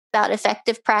about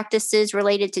effective practices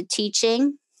related to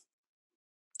teaching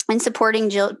and supporting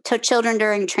children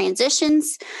during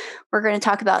transitions. We're going to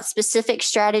talk about specific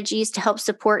strategies to help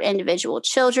support individual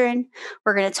children.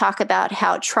 We're going to talk about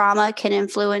how trauma can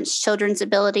influence children's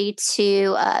ability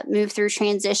to move through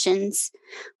transitions.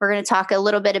 We're going to talk a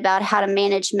little bit about how to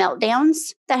manage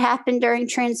meltdowns that happen during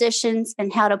transitions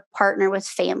and how to partner with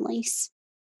families.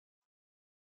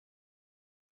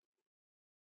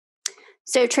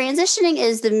 So transitioning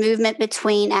is the movement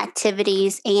between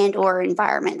activities and or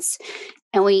environments.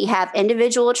 And we have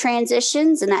individual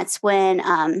transitions, and that's when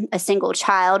a single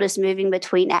child is moving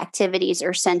between activities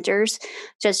or centers,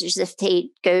 just as if they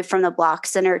go from the block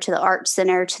center to the art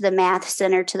center to the math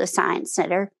center to the science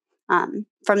center,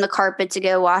 from the carpet to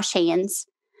go wash hands.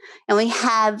 And we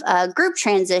have group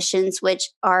transitions, which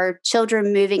are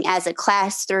children moving as a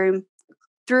class through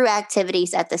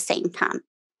activities at the same time.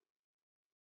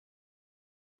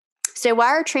 So why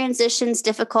are transitions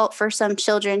difficult for some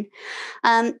children?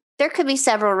 There could be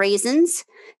several reasons.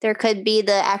 There could be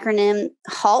the acronym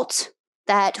HALT,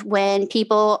 that when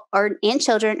people and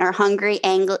children are hungry,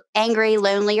 angry,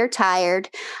 lonely, or tired,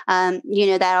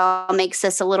 that all makes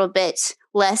us a little bit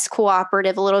less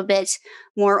cooperative, a little bit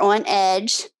more on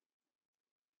edge.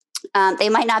 They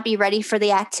might not be ready for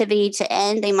the activity to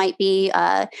end. They might be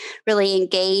really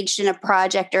engaged in a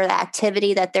project or the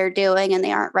activity that they're doing, and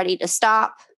they aren't ready to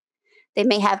stop. They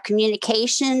may have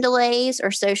communication delays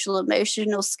or social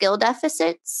emotional skill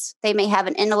deficits. They may have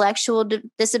an intellectual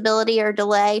disability or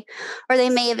delay, or they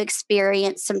may have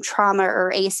experienced some trauma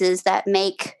or ACEs that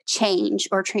make change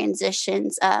or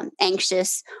transitions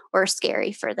anxious or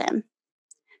scary for them.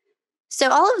 So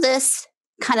all of this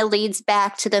kind of leads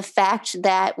back to the fact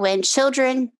that when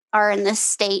children are in this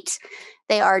state,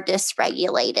 they are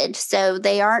dysregulated. So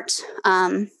they aren't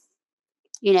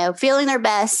feeling their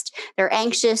best, they're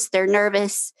anxious, they're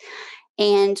nervous.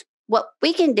 And what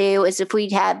we can do is if we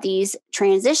have these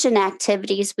transition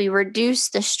activities, we reduce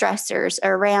the stressors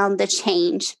around the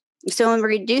change. So when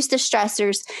we reduce the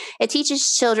stressors, it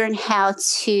teaches children how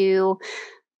to,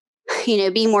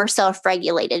 be more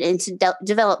self-regulated and to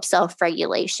develop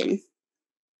self-regulation.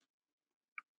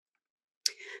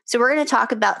 So we're going to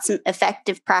talk about some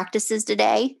effective practices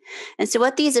today. And so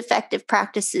what these effective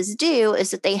practices do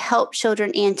is that they help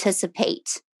children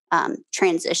anticipate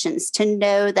transitions, to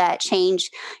know that change,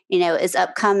 is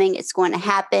upcoming, it's going to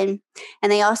happen.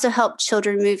 And they also help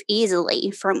children move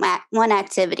easily from one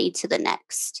activity to the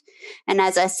next. And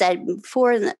as I said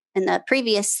before in the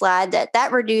previous slide,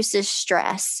 that reduces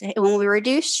stress. And when we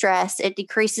reduce stress, it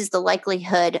decreases the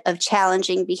likelihood of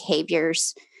challenging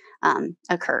behaviors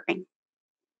occurring.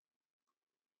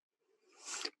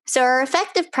 So our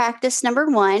effective practice number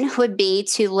 1 would be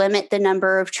to limit the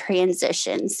number of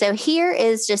transitions. So here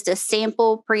is just a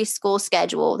sample preschool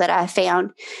schedule that I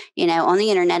found, on the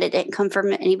internet. It didn't come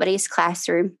from anybody's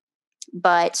classroom,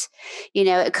 but,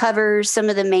 it covers some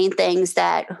of the main things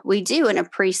that we do in a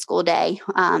preschool day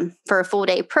for a full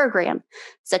day program,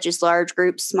 such as large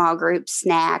groups, small groups,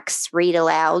 snacks, read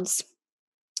alouds.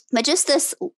 But just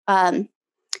this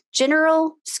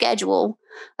general schedule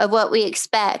of what we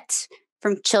expect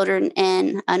from children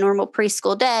in a normal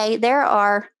preschool day, there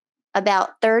are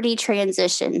about 30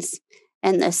 transitions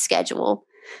in this schedule.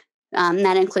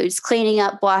 That includes cleaning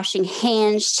up, washing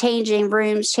hands, changing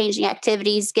rooms, changing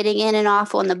activities, getting in and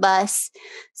off on the bus.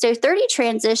 So 30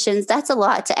 transitions, that's a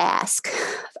lot to ask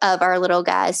of our little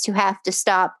guys to have to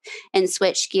stop and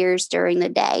switch gears during the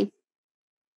day.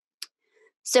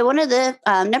 So one of the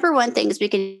number one things we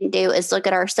can do is look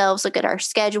at ourselves, look at our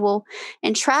schedule,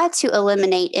 and try to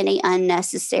eliminate any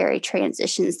unnecessary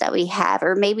transitions that we have,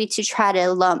 or maybe to try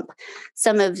to lump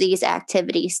some of these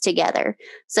activities together,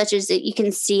 such as that you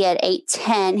can see at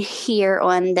 8:10 here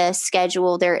on the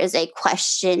schedule, there is a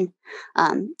question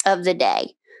of the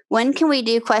day. When can we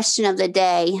do question of the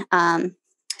day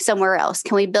somewhere else?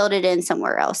 Can we build it in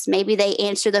somewhere else? Maybe they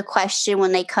answer the question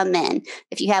when they come in.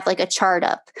 If you have like a chart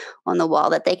up on the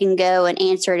wall that they can go and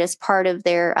answer it as part of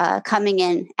their coming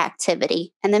in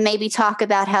activity. And then maybe talk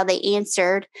about how they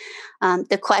answered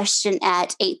the question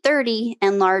at 8:30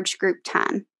 in large group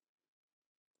time.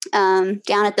 Down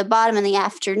at the bottom in the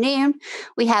afternoon,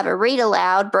 we have a read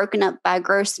aloud broken up by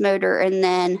gross motor and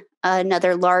then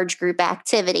another large group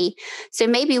activity. So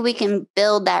maybe we can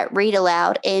build that read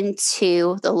aloud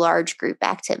into the large group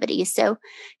activity. So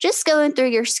just going through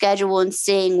your schedule and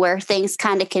seeing where things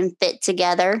kind of can fit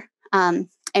together and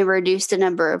reduce the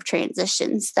number of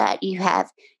transitions that you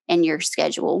have in your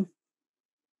schedule.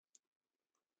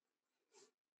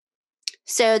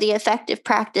 So the effective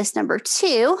practice number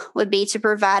 2 would be to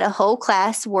provide a whole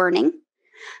class warning.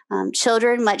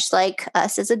 Children, much like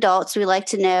us as adults, we like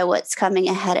to know what's coming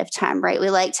ahead of time, right? We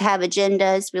like to have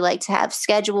agendas. We like to have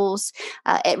schedules.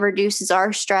 It reduces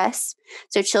our stress.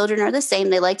 So children are the same.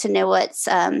 They like to know what's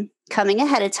coming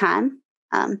ahead of time.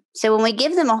 So when we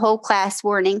give them a whole class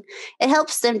warning, it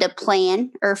helps them to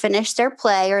plan or finish their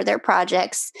play or their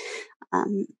projects.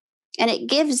 And it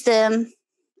gives them,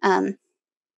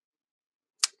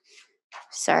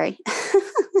 sorry.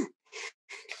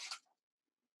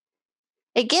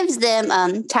 It gives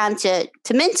them time to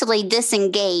mentally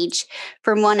disengage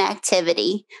from one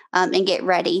activity and get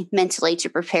ready mentally to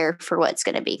prepare for what's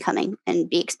going to be coming and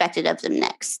be expected of them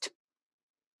next.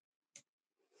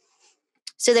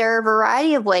 So there are a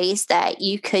variety of ways that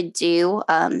you could do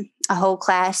a whole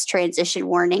class transition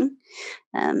warning.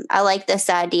 I like this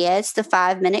idea. It's the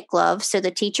 5-minute glove. So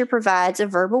the teacher provides a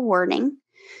verbal warning.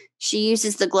 She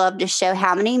uses the glove to show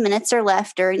how many minutes are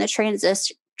left during the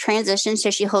transition.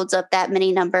 So she holds up that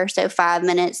many number. So 5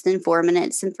 minutes, then 4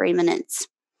 minutes, and 3 minutes.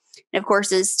 And of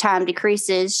course, as time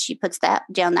decreases, she puts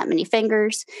that down that many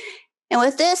fingers. And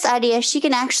with this idea, she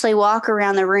can actually walk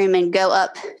around the room and go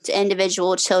up to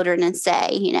individual children and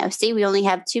say, see, we only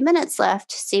have 2 minutes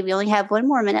left. See, we only have 1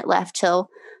 more minute left till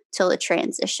the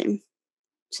transition.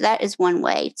 So that is one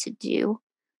way to do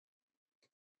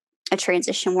a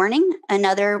transition warning.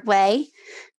 Another way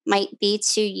might be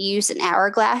to use an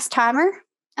hourglass timer.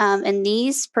 And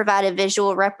these provide a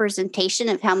visual representation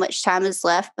of how much time is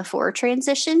left before a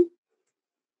transition.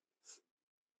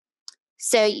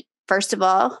 So first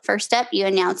step, you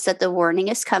announce that the warning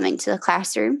is coming to the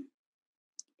classroom.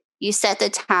 You set the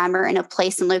timer in a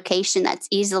place and location that's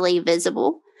easily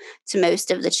visible to most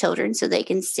of the children so they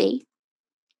can see.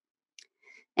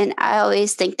 And I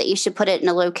always think that you should put it in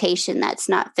a location that's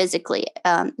not physically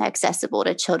accessible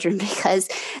to children because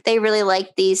they really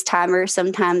like these timers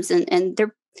sometimes, and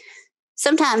they're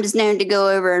sometimes known to go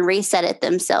over and reset it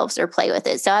themselves or play with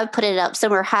it. So I've put it up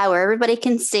somewhere high where everybody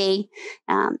can see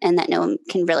and that no one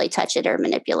can really touch it or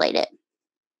manipulate it.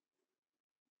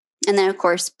 And then, of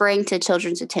course, bring to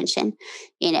children's attention,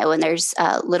 when there's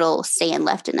little sand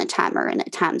left in the timer and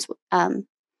at times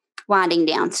winding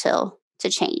down to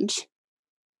change.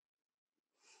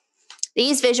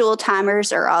 These visual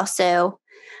timers are also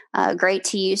great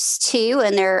to use too,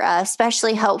 and they're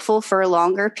especially helpful for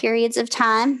longer periods of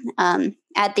time.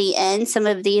 At the end, some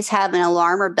of these have an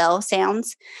alarm or bell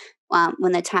sounds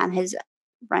when the time has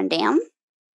run down.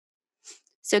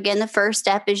 So again, the first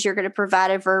step is you're going to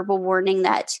provide a verbal warning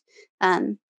that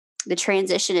the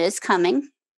transition is coming.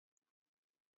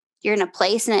 You're going to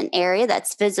place in an area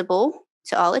that's visible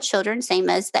to all the children, same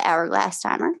as the hourglass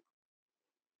timer.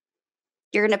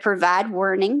 You're going to provide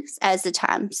warnings as the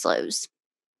time slows.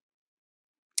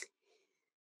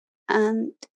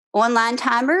 Online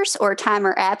timers or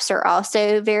timer apps are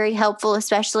also very helpful,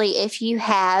 especially if you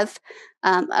have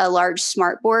a large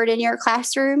smartboard in your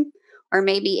classroom, or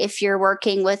maybe if you're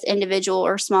working with individual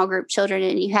or small group children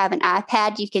and you have an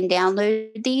iPad, you can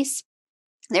download these.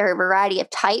 There are a variety of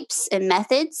types and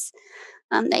methods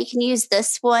that you can use.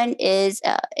 This one is,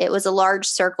 it was a large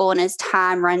circle, and as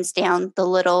time runs down, the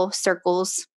little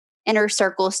circles, inner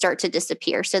circles start to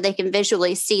disappear. So they can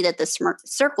visually see that the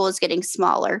circle is getting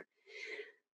smaller.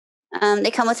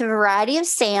 They come with a variety of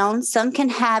sounds. Some can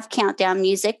have countdown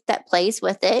music that plays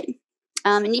with it.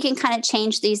 And you can kind of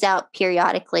change these out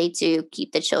periodically to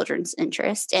keep the children's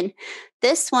interest. And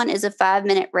this one is a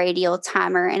 5-minute radial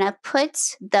timer, and I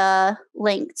put the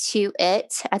link to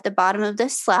it at the bottom of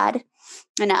this slide.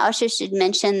 And I also should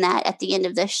mention that at the end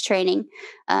of this training,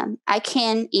 I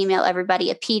can email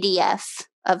everybody a PDF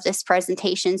of this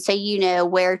presentation so you know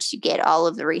where to get all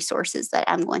of the resources that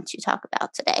I'm going to talk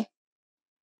about today.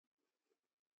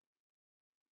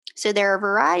 So there are a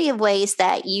variety of ways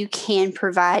that you can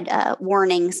provide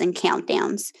warnings and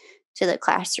countdowns to the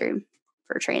classroom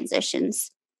for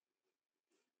transitions.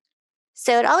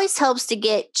 So it always helps to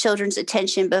get children's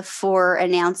attention before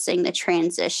announcing the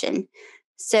transition.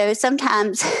 So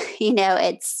sometimes,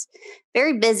 it's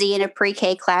very busy in a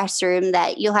pre-K classroom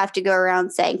that you'll have to go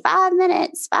around saying 5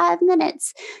 minutes, 5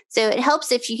 minutes. So it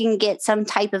helps if you can get some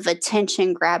type of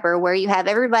attention grabber where you have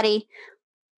everybody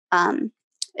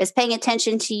is paying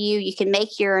attention to you. You can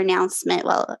make your announcement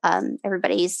while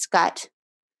everybody's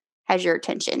has your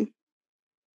attention.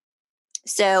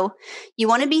 So you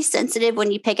want to be sensitive when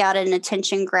you pick out an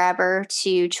attention grabber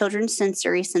to children's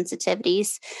sensory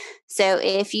sensitivities. So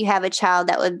if you have a child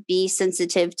that would be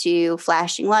sensitive to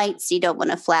flashing lights, you don't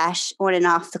want to flash on and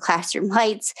off the classroom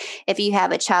lights. If you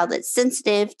have a child that's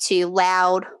sensitive to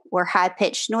loud or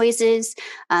high-pitched noises,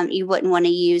 you wouldn't want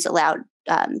to use a loud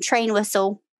train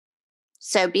whistle.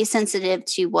 So be sensitive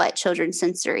to what children's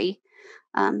sensory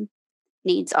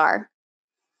needs are.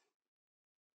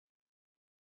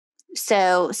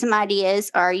 So, some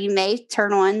ideas are you may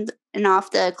turn on and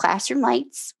off the classroom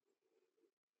lights.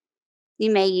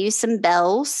 You may use some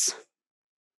bells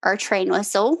or a train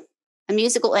whistle, a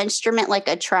musical instrument like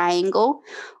a triangle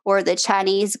or the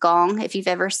Chinese gong. If you've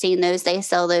ever seen those, they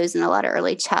sell those in a lot of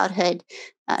early childhood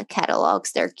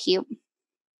catalogs. They're cute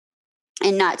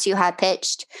and not too high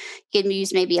pitched. You can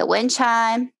use maybe a wind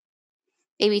chime,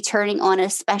 maybe turning on a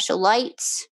special light,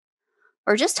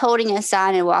 or just holding a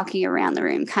sign and walking around the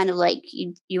room, kind of like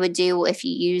you would do if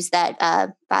you use that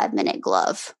 5-minute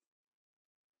glove.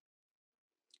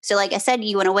 So, like I said,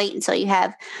 you want to wait until you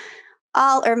have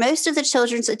all or most of the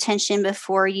children's attention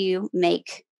before you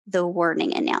make the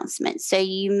warning announcement. So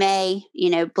you may,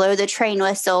 blow the train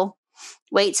whistle,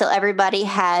 wait till everybody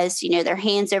has, their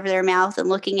hands over their mouth and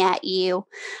looking at you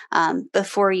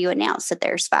before you announce that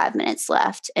there's 5 minutes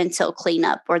left until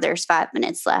cleanup or there's 5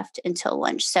 minutes left until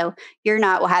lunch. So you're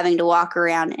not having to walk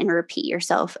around and repeat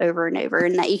yourself over and over,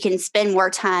 and that you can spend more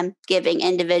time giving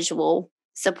individual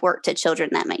support to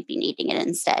children that might be needing it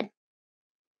instead.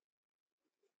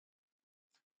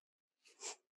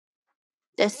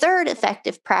 The third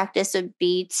effective practice would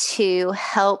be to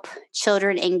help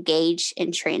children engage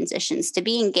in transitions, to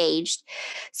be engaged.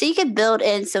 So you could build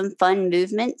in some fun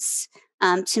movements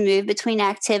to move between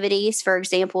activities. For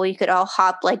example, you could all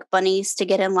hop like bunnies to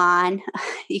get in line.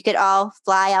 You could all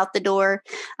fly out the door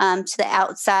to the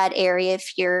outside area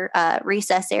if your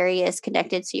recess area is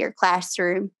connected to your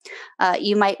classroom.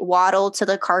 You might waddle to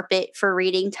the carpet for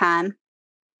reading time.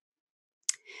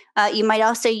 You might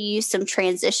also use some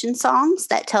transition songs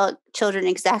that tell children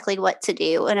exactly what to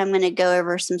do. And I'm going to go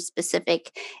over some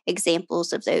specific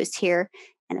examples of those here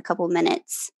in a couple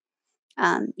minutes.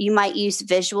 You might use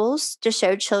visuals to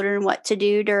show children what to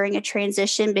do during a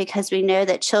transition, because we know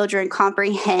that children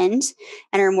comprehend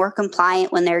and are more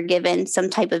compliant when they're given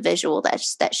some type of visual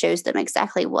that shows them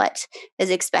exactly what is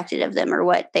expected of them or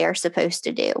what they are supposed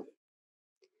to do.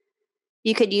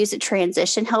 You could use a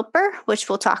transition helper, which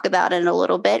we'll talk about in a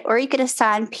little bit, or you could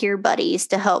assign peer buddies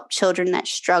to help children that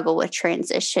struggle with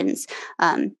transitions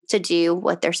to do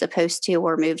what they're supposed to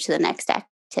or move to the next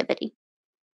activity.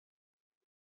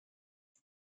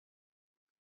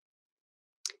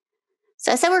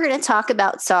 So I said we're going to talk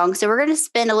about songs. So we're going to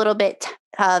spend a little bit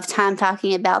of time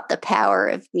talking about the power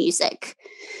of music.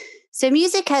 So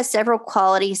music has several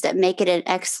qualities that make it an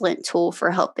excellent tool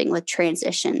for helping with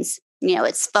transitions.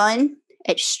 It's fun.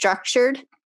 It's structured,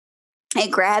 it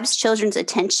grabs children's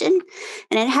attention,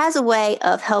 and it has a way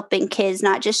of helping kids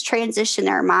not just transition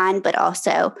their mind, but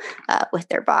also with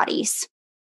their bodies.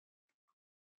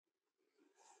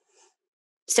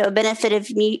 So a benefit of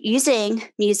using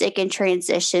music in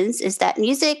transitions is that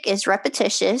music is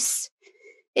repetitious,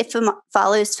 it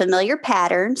follows familiar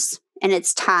patterns, and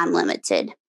it's time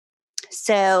limited.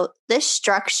 So this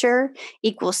structure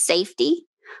equals safety,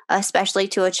 especially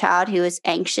to a child who is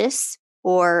anxious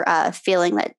or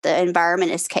feeling that the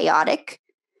environment is chaotic.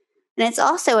 And it's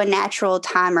also a natural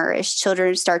timer as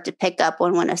children start to pick up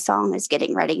on when a song is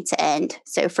getting ready to end.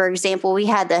 So, for example, we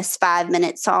had this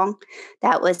 5-minute song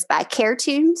that was by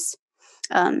Caretoons.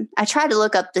 I tried to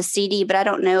look up the CD, but I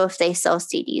don't know if they sell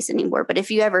CDs anymore. But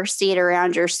if you ever see it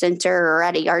around your center or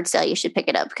at a yard sale, you should pick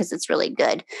it up because it's really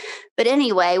good. But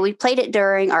anyway, we played it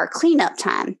during our cleanup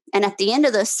time. And at the end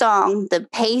of the song, the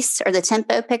pace or the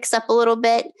tempo picks up a little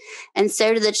bit. And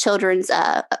so do the children's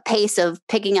pace of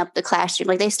picking up the classroom.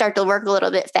 Like they start to work a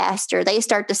little bit faster. They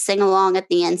start to sing along at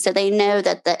the end. So they know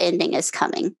that the ending is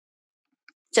coming.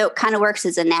 So it kind of works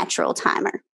as a natural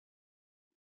timer.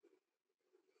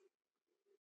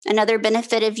 Another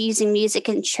benefit of using music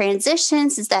in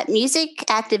transitions is that music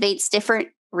activates different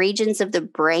regions of the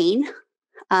brain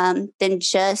than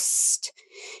just,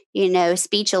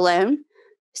 speech alone.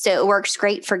 So it works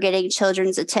great for getting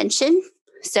children's attention.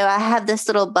 So I have this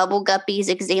little Bubble Guppies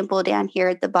example down here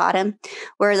at the bottom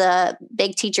where the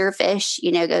big teacher fish,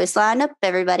 goes, line up,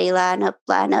 everybody, line up,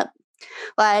 line up.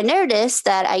 Well, I noticed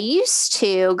that I used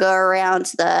to go around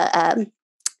the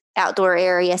outdoor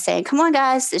area saying, come on,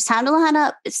 guys, it's time to line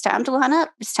up. It's time to line up.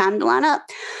 It's time to line up.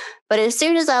 But as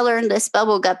soon as I learned this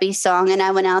Bubble Guppy song and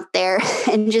I went out there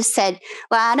and just said,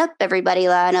 line up, everybody,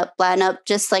 line up,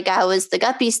 just like I was the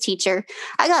Guppies teacher,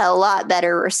 I got a lot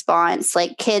better response.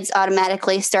 Like kids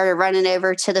automatically started running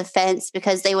over to the fence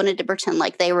because they wanted to pretend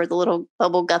like they were the little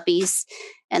Bubble Guppies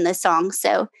in the song.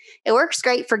 So it works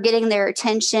great for getting their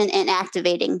attention and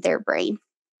activating their brain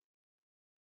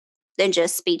than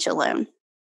just speech alone.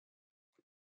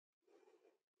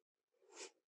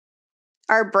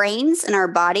 Our brains and our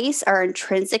bodies are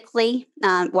intrinsically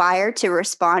wired to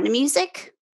respond to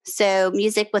music. So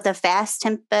music with a fast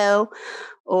tempo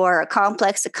or a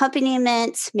complex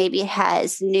accompaniment, maybe it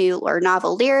has new or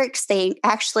novel lyrics, they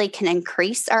actually can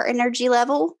increase our energy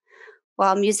level.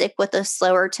 While music with a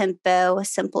slower tempo, a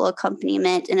simple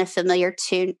accompaniment, and a familiar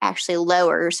tune actually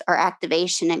lowers our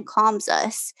activation and calms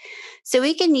us. So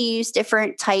we can use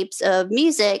different types of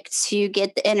music to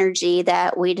get the energy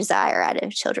that we desire out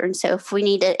of children. So if we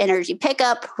need an energy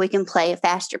pickup, we can play a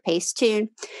faster paced tune.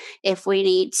 If we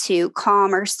need to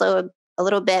calm or slow a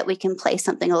little bit, we can play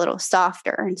something a little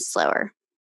softer and slower.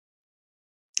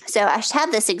 So I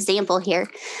have this example here.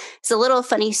 It's a little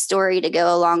funny story to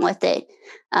go along with it.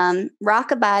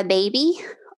 Rockabye Baby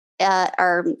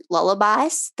are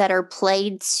lullabies that are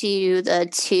played to the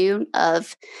tune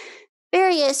of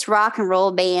various rock and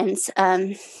roll bands.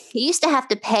 You used to have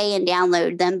to pay and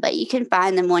download them, but you can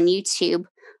find them on YouTube,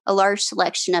 a large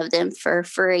selection of them for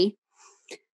free.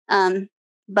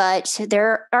 But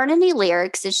there aren't any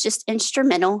lyrics, it's just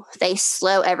instrumental. They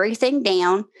slow everything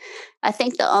down. I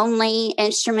think the only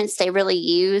instruments they really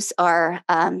use are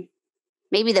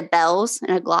maybe the bells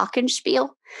and a glockenspiel.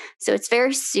 So it's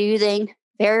very soothing,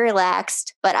 very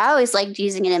relaxed. But I always liked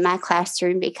using it in my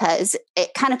classroom because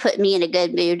it kind of put me in a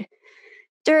good mood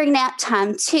during nap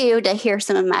time too, to hear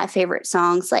some of my favorite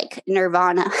songs like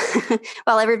Nirvana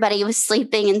while everybody was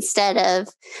sleeping instead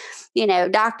of,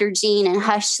 Dr. Jean and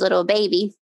Hush Little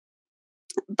Baby.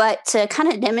 But to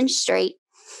kind of demonstrate,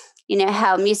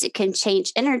 how music can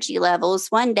change energy levels,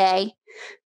 one day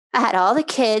I had all the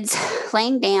kids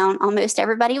laying down. Almost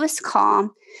everybody was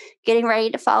calm, getting ready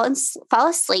to fall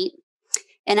asleep.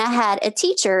 And I had a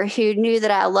teacher who knew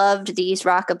that I loved these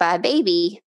Rockabye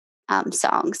Baby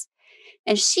songs.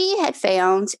 And she had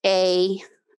found a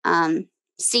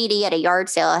CD at a yard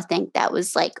sale, I think, that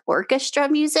was like orchestra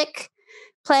music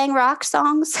playing rock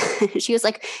songs. She was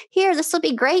like, "Here, this will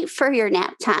be great for your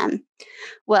nap time."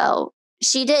 Well,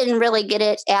 she didn't really get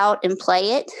it out and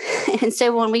play it. And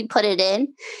so when we put it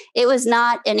in, it was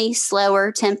not any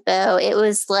slower tempo. It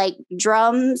was like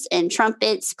drums and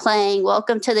trumpets playing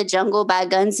Welcome to the Jungle by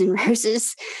Guns N'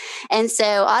 Roses. And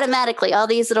so automatically all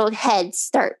these little heads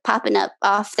start popping up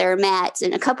off their mats.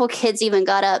 And a couple kids even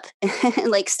got up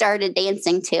and like started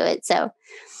dancing to it. So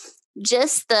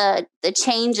just the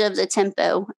change of the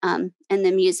tempo and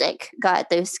the music got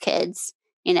those kids,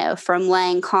 from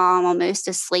laying calm, almost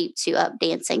asleep, to up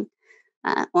dancing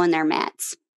on their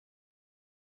mats.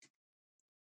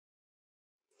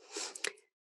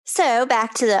 So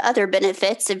back to the other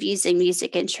benefits of using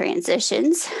music in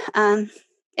transitions.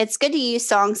 It's good to use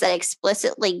songs that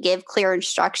explicitly give clear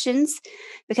instructions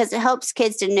because it helps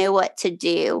kids to know what to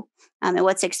do and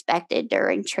what's expected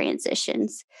during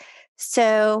transitions.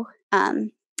 So,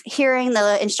 hearing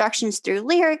the instructions through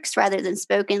lyrics rather than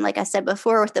spoken, like I said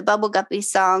before, with the Bubble Guppy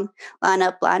song, line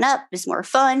up, is more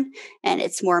fun and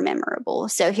it's more memorable.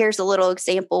 So, here's a little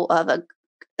example of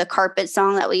the carpet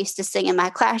song that we used to sing in my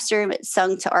classroom. It's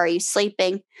sung to Are You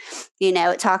Sleeping?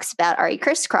 It talks about, are you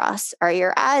crisscross? Are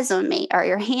your eyes on me? Are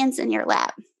your hands in your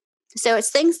lap? So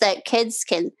it's things that kids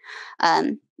can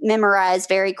memorize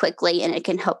very quickly, and it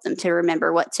can help them to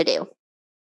remember what to do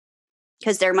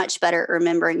because they're much better at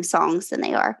remembering songs than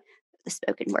they are the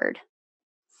spoken word.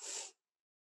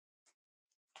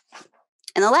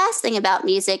 And the last thing about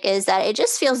music is that it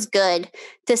just feels good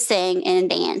to sing and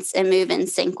dance and move in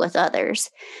sync with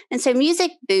others. And so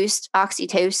music boosts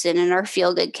oxytocin and our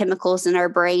feel-good chemicals in our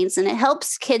brains, and it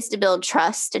helps kids to build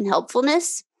trust and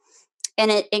helpfulness.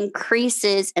 And it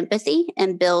increases empathy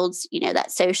and builds,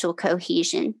 that social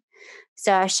cohesion.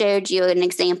 So I showed you an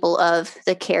example of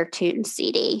the Caretoon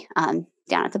CD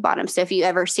down at the bottom. So if you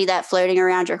ever see that floating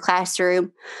around your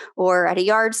classroom or at a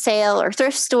yard sale or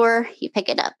thrift store, you pick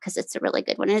it up because it's a really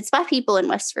good one. And it's by people in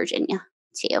West Virginia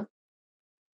too.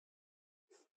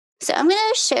 So I'm going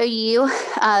to show you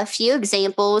a few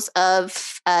examples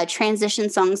of transition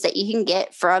songs that you can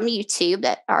get from YouTube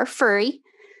that are free.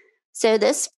 So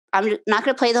I'm not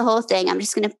going to play the whole thing. I'm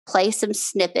just going to play some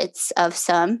snippets of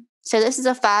some. So this is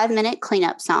a 5-minute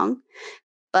cleanup song.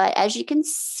 But as you can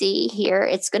see here,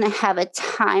 it's going to have a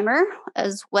timer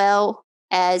as well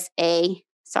as a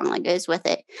song that goes with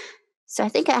it. So I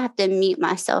think I have to mute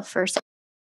myself for a second.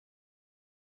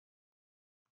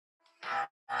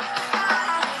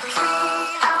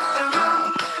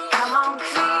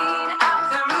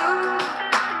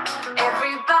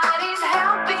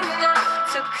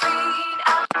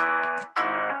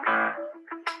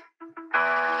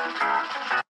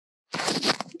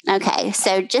 Okay,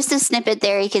 so just a snippet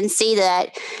there, you can see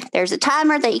that there's a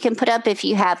timer that you can put up if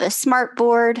you have a smart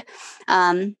board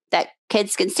that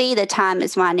kids can see the time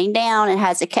is winding down. It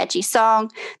has a catchy song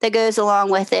that goes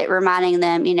along with it, reminding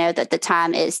them, that the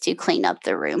time is to clean up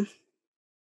the room.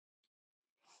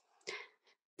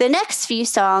 The next few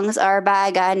songs are by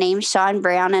a guy named Sean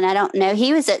Brown, and I don't know,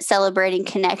 he was at Celebrating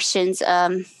Connections,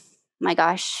 my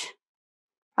gosh,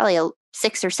 probably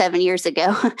 6 or 7 years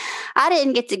ago. I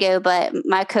didn't get to go, but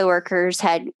my coworkers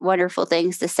had wonderful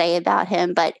things to say about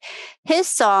him. But his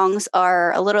songs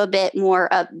are a little bit more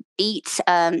upbeat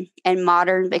and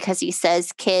modern because he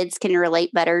says kids can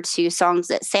relate better to songs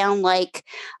that sound like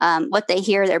what they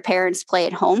hear their parents play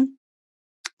at home.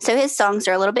 So his songs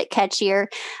are a little bit catchier.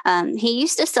 He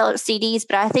used to sell CDs,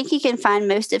 but I think you can find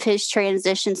most of his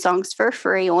transition songs for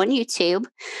free on YouTube.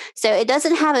 So it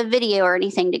doesn't have a video or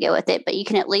anything to go with it, but you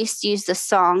can at least use the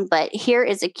song. But here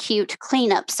is a cute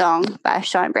cleanup song by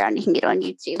Sean Brown. You can get on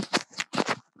YouTube.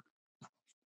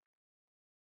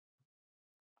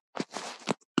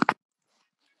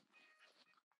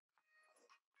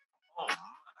 Oh my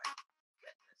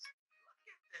goodness. Look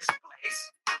at this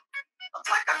place. Looks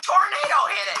like a tornado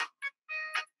hit it.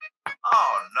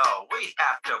 Oh no, we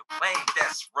have to clean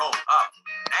this room up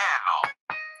now.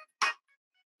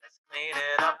 Let's clean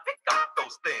it up. Pick up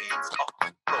those things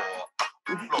off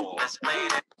the floor. Let's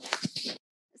clean it.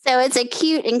 So it's a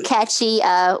cute and catchy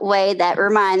way that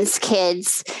reminds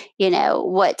kids,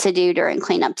 what to do during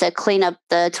cleanup, to clean up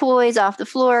the toys off the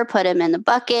floor, put them in the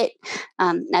bucket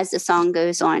as the song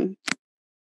goes on.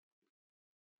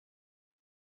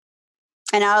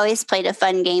 And I always played a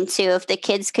fun game too. If the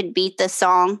kids could beat the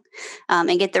song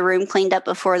and get the room cleaned up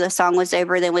before the song was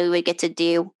over, then we would get to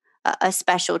do a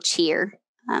special cheer.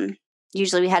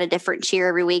 Usually we had a different cheer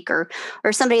every week, or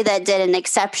somebody that did an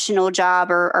exceptional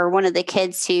job, or one of the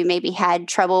kids who maybe had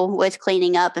trouble with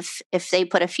cleaning up. If they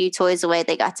put a few toys away,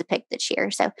 they got to pick the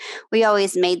cheer. So we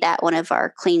always made that one of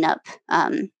our cleanup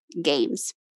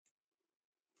games.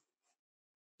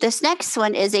 This next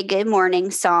one is a good morning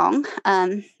song.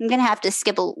 I'm going to have to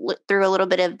skip through a little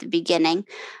bit of the beginning,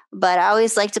 but I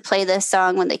always like to play this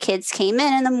song when the kids came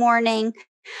in the morning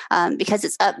because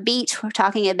it's upbeat. We're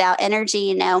talking about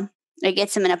energy, it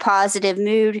gets them in a positive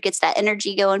mood, gets that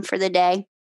energy going for the day.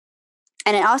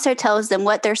 And it also tells them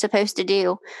what they're supposed to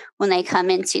do when they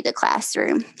come into the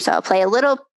classroom. So I'll play a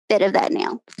little bit of that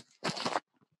now.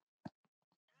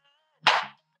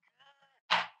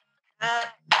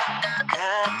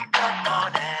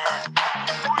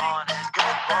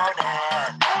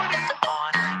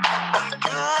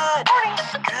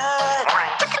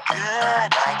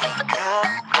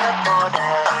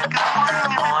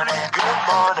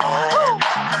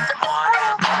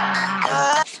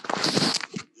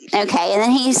 Okay, and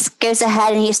then he goes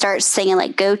ahead and he starts singing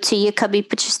like, "Go to your cubby,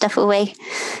 put your stuff away."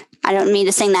 I don't mean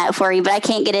to sing that for you, but I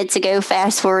can't get it to go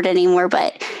fast forward anymore.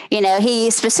 But, he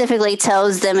specifically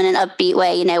tells them in an upbeat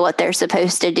way, what they're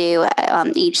supposed to do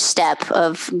each step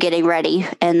of getting ready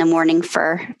in the morning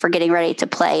for getting ready to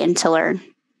play and to learn.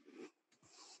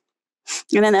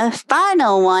 And then the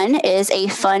final one is a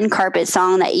fun carpet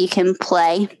song that you can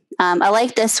play. I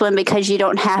like this one because you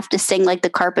don't have to sing like the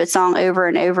carpet song over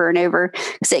and over and over,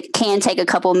 because it can take a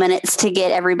couple minutes to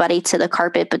get everybody to the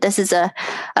carpet. But this is a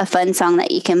fun song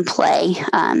that you can play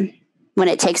when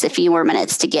it takes a few more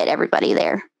minutes to get everybody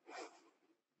there.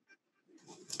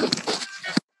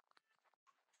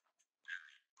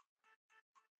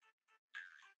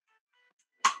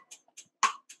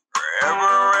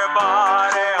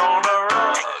 Everybody on the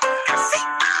run.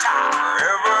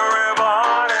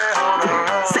 Everybody on the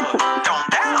run. Sit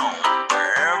down.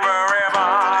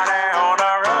 Everybody on the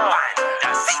run.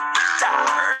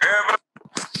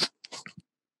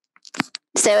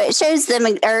 So it shows them,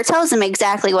 or tells them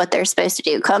exactly what they're supposed to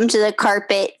do. Come to the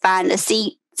carpet, find a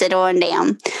seat, sit on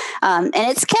down. And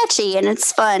it's catchy and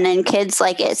it's fun and kids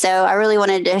like it. So I really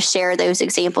wanted to share those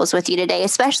examples with you today,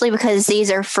 especially because these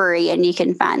are free and you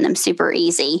can find them super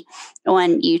easy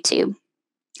on YouTube.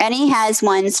 And he has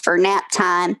ones for nap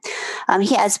time.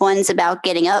 He has ones about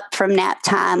getting up from nap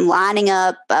time, lining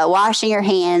up, washing your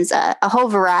hands, a whole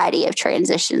variety of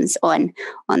transitions on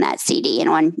that CD and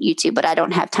on YouTube, but I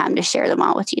don't have time to share them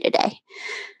all with you today.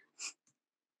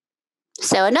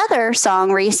 So another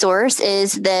song resource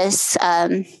is this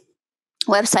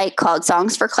website called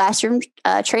Songs for Classroom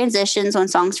Transitions on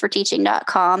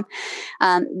songsforteaching.com.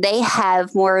 They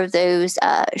have more of those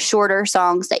shorter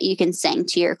songs that you can sing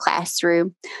to your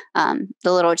classroom. The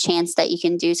little chants that you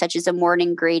can do, such as a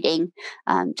morning greeting,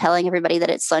 telling everybody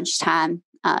that it's lunchtime,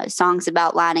 songs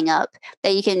about lining up,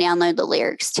 that you can download the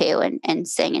lyrics to and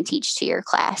sing and teach to your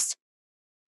class.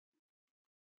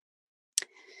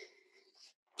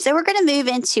 So we're going to move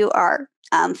into our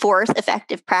fourth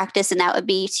effective practice, and that would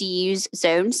be to use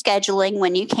zone scheduling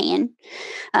when you can.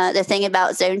 The thing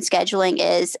about zone scheduling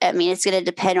is, it's going to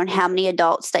depend on how many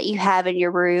adults that you have in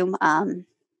your room. I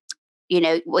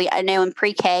know in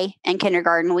pre-K and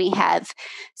kindergarten, we have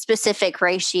specific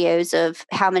ratios of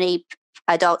how many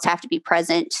adults have to be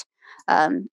present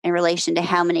in relation to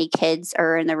how many kids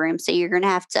are in the room. So you're going to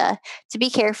have to be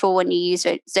careful when you use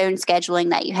zone scheduling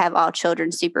that you have all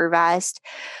children supervised.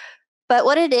 But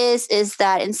what it is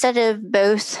that instead of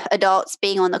both adults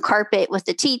being on the carpet with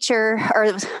the teacher,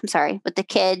 with the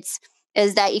kids,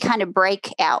 is that you kind of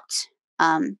break out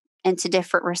into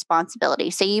different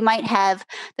responsibilities. So you might have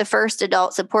the first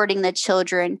adult supporting the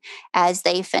children as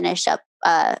they finish up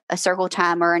a circle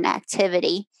time or an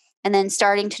activity, and then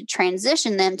starting to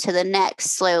transition them to the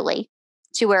next slowly,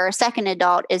 to where a second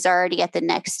adult is already at the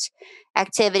next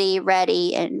activity,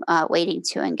 ready and waiting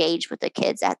to engage with the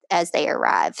kids as they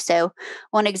arrive. So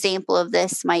one example of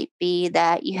this might be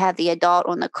that you have the adult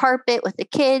on the carpet with the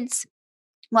kids,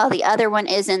 while the other one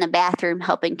is in the bathroom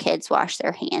helping kids wash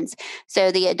their hands.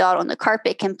 So the adult on the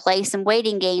carpet can play some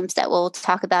waiting games that we'll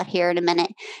talk about here in a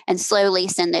minute and slowly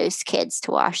send those kids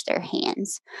to wash their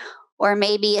hands. Or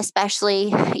maybe, especially,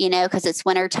 because it's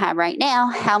winter time right now,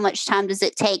 how much time does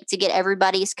it take to get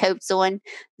everybody's coats on,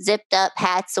 zipped up,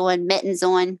 hats on, mittens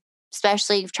on,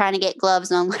 especially trying to get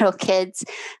gloves on little kids,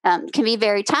 can be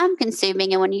very time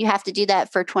consuming. And when you have to do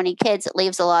that for 20 kids, it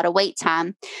leaves a lot of wait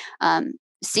time.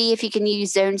 See if you can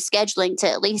use zone scheduling to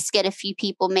at least get a few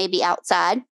people maybe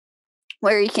outside,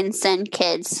 where you can send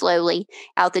kids slowly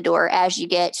out the door as you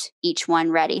get each one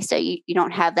ready. So you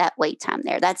don't have that wait time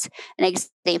there. That's an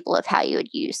example of how you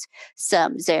would use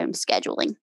some zone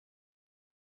scheduling.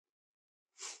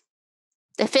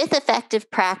 The fifth effective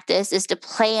practice is to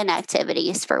plan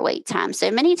activities for wait time.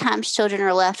 So many times children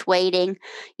are left waiting,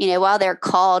 while they're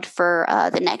called for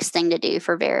the next thing to do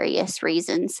for various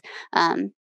reasons.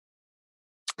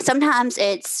 Sometimes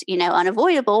it's,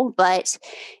 unavoidable, but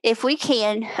if we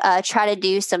can try to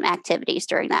do some activities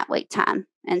during that wait time.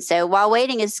 And so while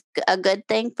waiting is a good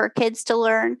thing for kids to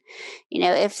learn,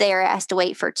 if they are asked to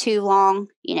wait for too long,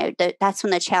 that's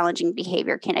when the challenging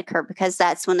behavior can occur, because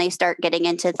that's when they start getting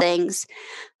into things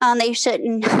they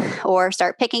shouldn't, or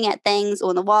start picking at things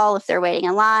on the wall if they're waiting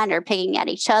in line, or picking at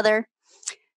each other.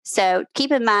 So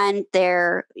keep in mind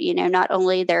not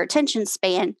only their attention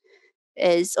span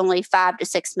is only 5 to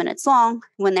 6 minutes long.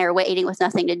 When they're waiting with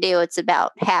nothing to do, it's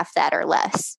about half that or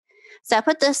less. So I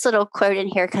put this little quote in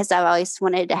here because I've always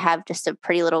wanted to have just a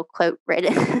pretty little quote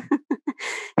written.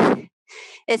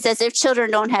 It says, if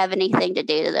children don't have anything to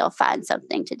do, they'll find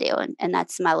something to do. And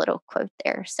that's my little quote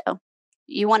there. So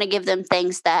you want to give them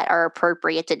things that are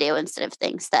appropriate to do instead of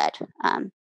things that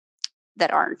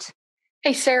aren't.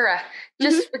 Hey, Sarah,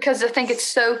 just because I think it's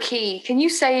so key, can you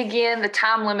say again the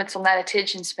time limits on that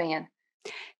attention span?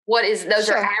 Those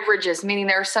Sure. are averages, meaning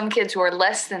there are some kids who are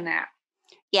less than that.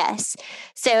 Yes.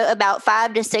 So about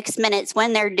 5 to 6 minutes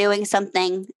when they're doing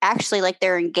something actually like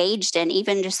they're engaged in,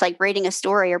 even just like reading a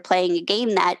story or playing a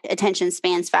game, that attention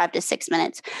span's 5 to 6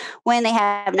 minutes. When they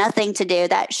have nothing to do,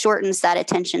 that shortens that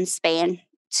attention span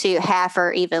to half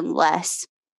or even less.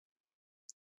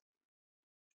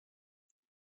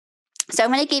 So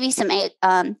I'm going to give you some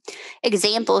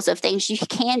examples of things you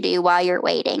can do while you're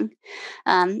waiting.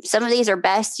 Some of these are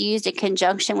best used in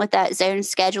conjunction with that zone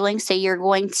scheduling. So you're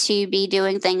going to be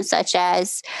doing things such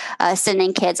as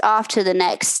sending kids off to the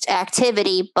next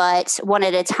activity, but one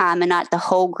at a time and not the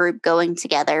whole group going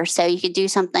together. So you could do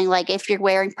something like, if you're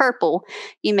wearing purple,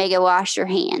 you may go wash your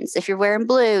hands. If you're wearing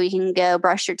blue, you can go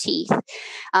brush your teeth.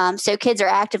 So kids are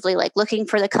actively like looking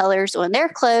for the colors on their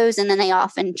clothes, and then they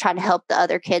often try to help the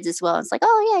other kids as well. It's like,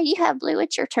 oh yeah, you have blue,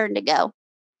 it's your turn to go.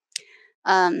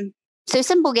 So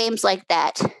simple games like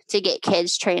that to get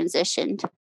kids transitioned.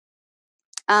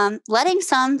 Letting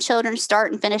some children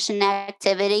start and finish an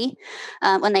activity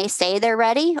when they say they're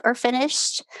ready or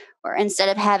finished, or instead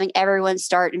of having everyone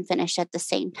start and finish at the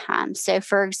same time. So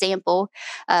for example,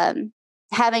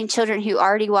 having children who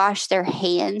already wash their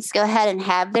hands go ahead and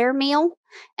have their meal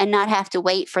and not have to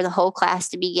wait for the whole class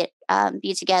to be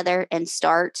together and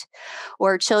start.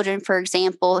 Or children, for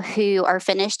example, who are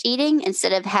finished eating,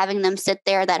 instead of having them sit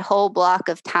there that whole block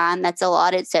of time that's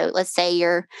allotted. So let's say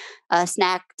your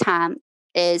snack time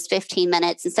is 15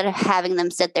 minutes. Instead of having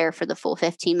them sit there for the full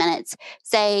 15 minutes,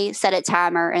 set a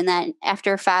timer, and then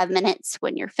after 5 minutes,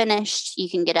 when you're finished, you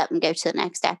can get up and go to the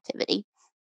next activity.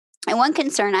 And one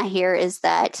concern I hear is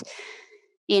that,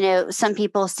 some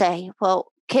people say, well,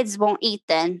 kids won't eat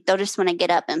then. They'll just want to get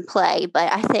up and play.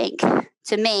 But I think,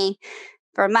 to me,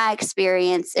 from my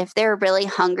experience, if they're really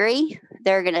hungry,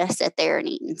 they're going to sit there and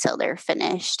eat until they're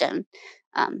finished. And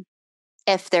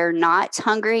if they're not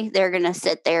hungry, they're going to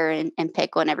sit there and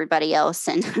pick on everybody else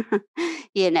and,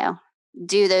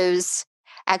 do those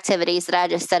activities that I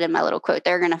just said in my little quote.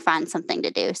 They're going to find something to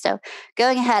do. So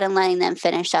going ahead and letting them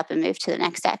finish up and move to the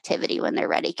next activity when they're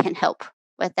ready can help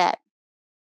with that.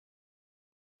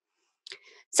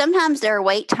 Sometimes there are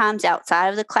wait times outside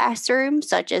of the classroom,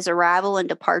 such as arrival and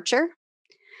departure.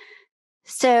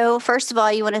 So first of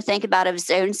all, you want to think about if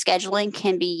zone scheduling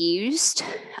can be used.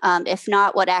 If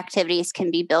not, what activities can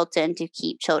be built in to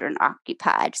keep children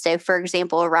occupied. So for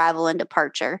example, arrival and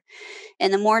departure.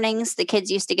 In the mornings, the kids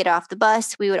used to get off the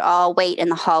bus. We would all wait in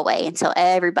the hallway until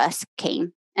every bus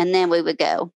came, and then we would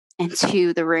go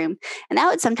into the room. And that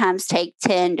would sometimes take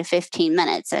 10 to 15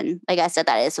 minutes. And like I said,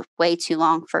 that is way too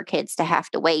long for kids to have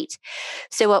to wait.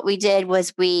 So what we did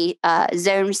was we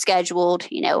zone scheduled,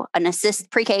 an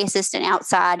pre-K assistant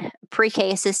outside,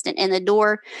 pre-K assistant in the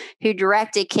door who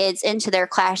directed kids into their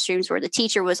classrooms where the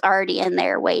teacher was already in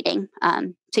there waiting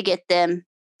to get them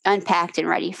unpacked and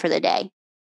ready for the day.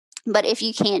 But if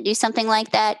you can't do something like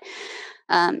that,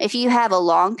 if you have a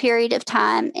long period of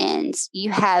time and you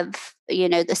have,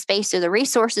 the space or the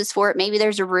resources for it, maybe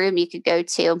there's a room you could go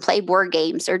to and play board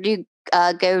games or do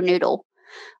Go Noodle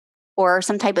or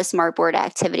some type of smart board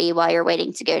activity while you're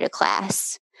waiting to go to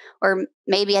class. Or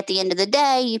maybe at the end of the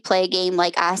day, you play a game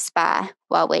like I Spy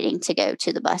while waiting to go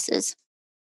to the buses.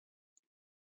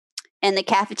 In the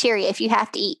cafeteria, if you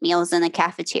have to eat meals in the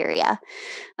cafeteria,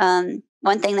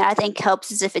 one thing that I think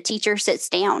helps is if a teacher sits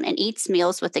down and eats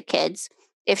meals with the kids,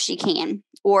 if she can,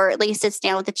 or at least sits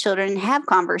down with the children and have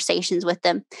conversations with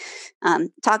them.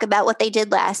 Talk about what they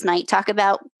did last night. Talk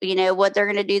about, what they're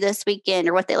going to do this weekend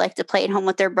or what they like to play at home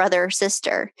with their brother or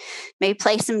sister. Maybe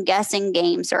play some guessing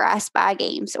games or I Spy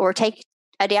games or take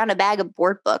down a bag of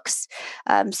board books.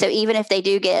 So even if they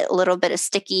do get a little bit of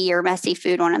sticky or messy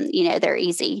food on them, they're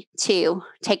easy to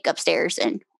take upstairs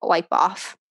and wipe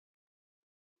off.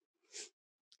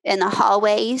 In the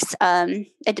hallways,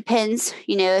 it depends,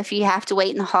 if you have to wait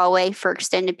in the hallway for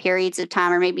extended periods of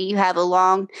time, or maybe you have a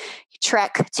long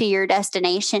trek to your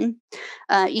destination,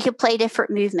 you could play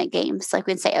different movement games. Like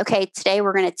we can say, okay, today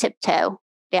we're going to tiptoe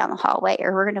down the hallway,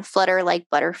 or we're going to flutter like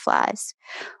butterflies,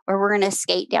 or we're going to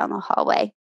skate down the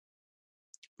hallway.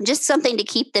 Just something to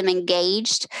keep them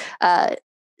engaged,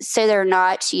 so they're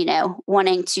not,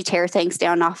 wanting to tear things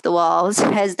down off the walls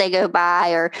as they go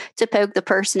by or to poke the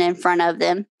person in front of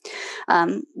them.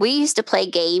 We used to play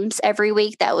games every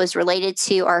week that was related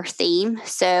to our theme.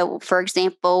 So, for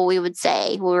example, we would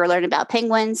say we were learning about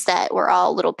penguins, that we're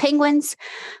all little penguins,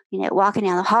 walking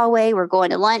down the hallway. We're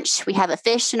going to lunch. We have a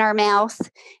fish in our mouth.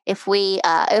 If we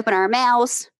open our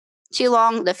mouths too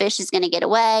long, the fish is going to get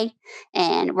away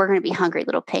and we're going to be hungry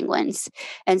little penguins.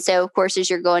 And so, of course, as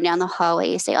you're going down the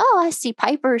hallway, you say, oh, I see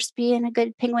Piper's being a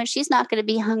good penguin. She's not going to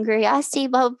be hungry. I see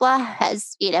blah, blah, blah,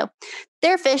 has,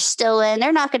 their fish still in.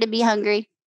 They're not going to be hungry.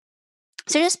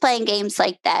 So just playing games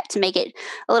like that to make it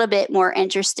a little bit more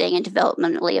interesting and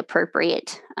developmentally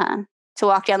appropriate to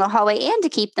walk down the hallway and to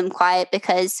keep them quiet,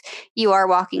 because you are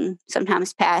walking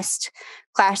sometimes past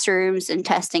classrooms and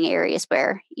testing areas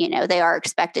where, they are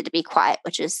expected to be quiet,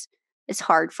 which is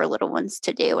hard for little ones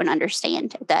to do and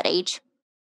understand at that age.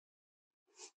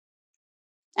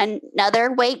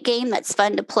 Another weight game that's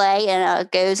fun to play and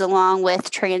goes along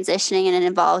with transitioning and it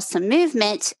involves some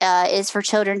movement is for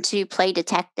children to play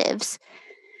detectives.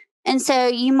 And so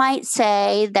you might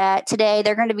say that today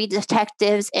they're going to be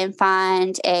detectives and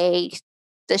find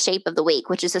the shape of the week,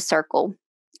 which is a circle.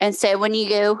 And so when you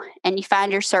go and you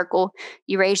find your circle,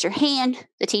 you raise your hand,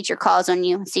 the teacher calls on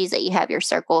you and sees that you have your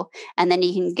circle, and then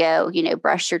you can go,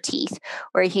 brush your teeth,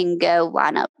 or you can go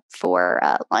line up for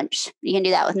lunch. You can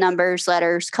do that with numbers,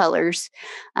 letters, colors.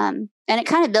 And it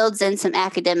kind of builds in some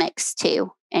academics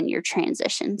too in your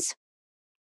transitions.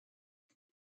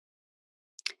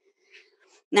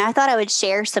 Now, I thought I would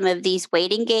share some of these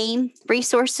waiting game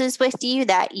resources with you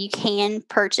that you can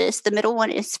purchase. The middle one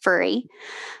is free,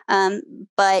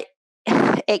 but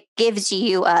it gives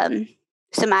you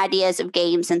some ideas of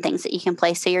games and things that you can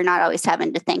play, so you're not always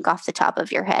having to think off the top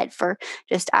of your head for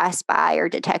just I Spy or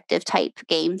detective type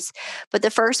games. But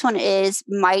the first one is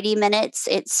Mighty Minutes.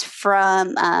 It's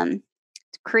from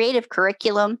Creative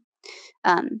Curriculum.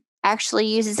 Actually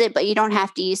uses it, but you don't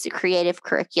have to use the Creative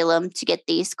Curriculum to get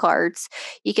these cards.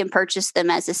 You can purchase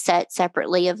them as a set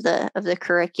separately of the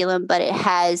curriculum, but it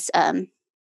has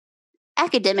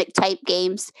academic type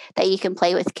games that you can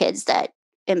play with kids that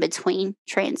in between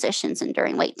transitions and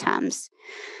during wait times.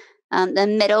 The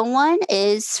middle one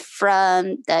is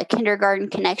from the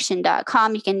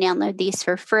kindergartenconnection.com. You can download these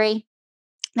for free.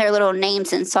 They're little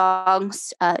names and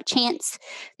songs, chants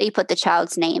that you put the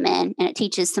child's name in, and it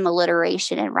teaches some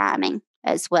alliteration and rhyming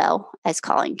as well as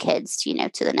calling kids, to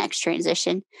the next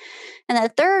transition. And the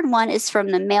third one is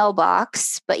from the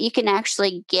mailbox, but you can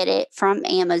actually get it from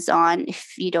Amazon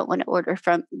if you don't want to order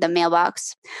from the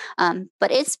mailbox.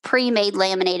 But it's pre-made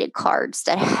laminated cards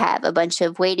that have a bunch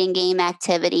of waiting game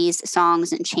activities,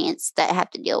 songs, and chants that have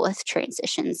to deal with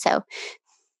transitions. So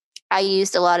I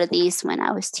used a lot of these when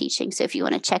I was teaching. So if you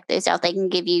want to check those out, they can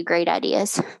give you great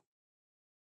ideas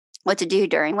what to do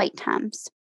during wait times.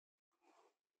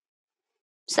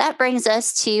 So that brings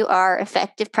us to our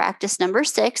effective practice number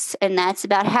 6, and that's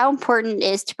about how important it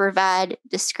is to provide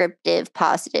descriptive,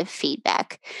 positive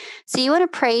feedback. So you want to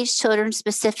praise children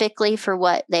specifically for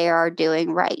what they are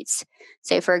doing right.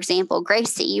 So for example,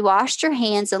 Gracie, you washed your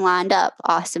hands and lined up.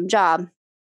 Awesome job.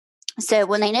 So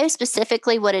when they know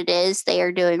specifically what it is they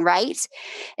are doing right,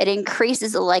 it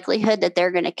increases the likelihood that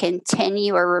they're going to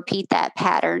continue or repeat that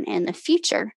pattern in the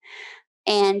future.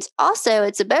 And also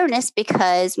it's a bonus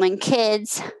because when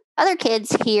other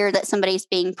kids hear that somebody's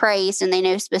being praised and they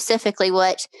know specifically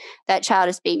what that child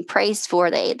is being praised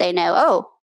for, they know, oh,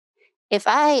 if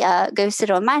I go sit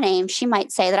on my name, she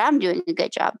might say that I'm doing a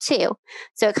good job too.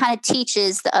 So it kind of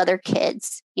teaches the other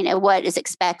kids, what is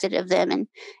expected of them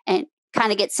and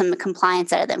kind of get some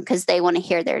compliance out of them because they want to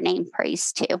hear their name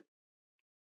praised too.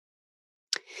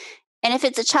 And if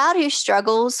it's a child who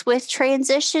struggles with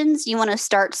transitions, you want to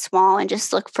start small and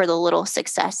just look for the little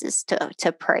successes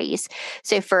to praise.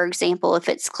 So for example, if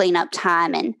it's cleanup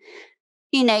time and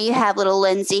you have little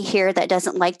Lindsay here that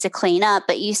doesn't like to clean up,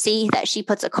 but you see that she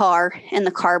puts a car in the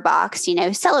car box,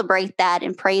 celebrate that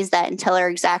and praise that and tell her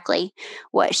exactly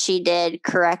what she did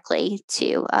correctly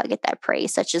to get that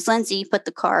praise, such as Lindsay, you put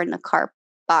the car in the car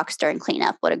box during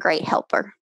cleanup. What a great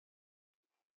helper.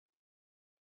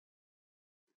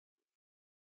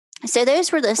 So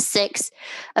those were the 6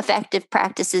 effective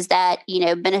practices that,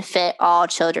 benefit all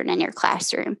children in your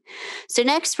classroom. So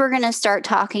next, we're going to start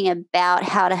talking about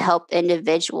how to help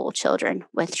individual children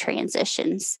with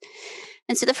transitions.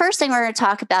 And so the first thing we're going to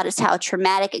talk about is how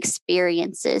traumatic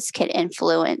experiences can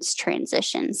influence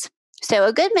transitions. So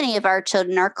a good many of our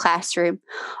children in our classroom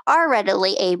are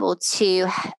readily able to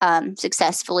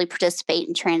successfully participate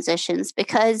in transitions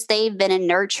because they've been in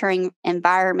nurturing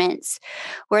environments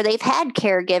where they've had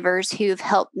caregivers who've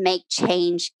helped make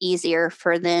change easier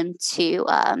for them to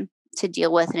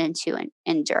deal with and to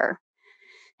endure.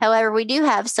 However, we do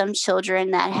have some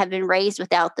children that have been raised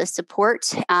without the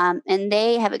support, and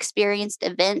they have experienced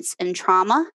events and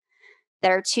trauma that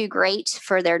are too great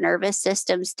for their nervous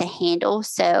systems to handle.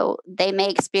 So they may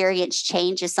experience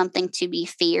change as something to be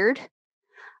feared.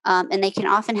 And they can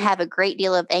often have a great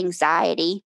deal of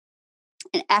anxiety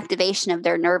and activation of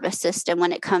their nervous system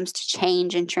when it comes to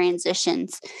change and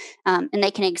transitions. And they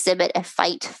can exhibit a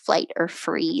fight, flight, or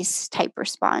freeze type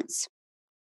response,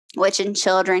 which in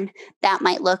children, that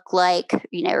might look like,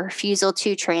 refusal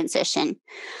to transition,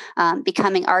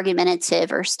 becoming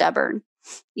argumentative or stubborn,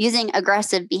 using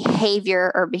aggressive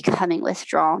behavior, or becoming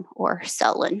withdrawn or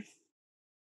sullen.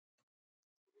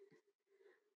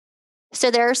 So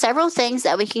there are several things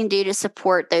that we can do to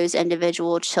support those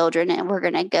individual children, and we're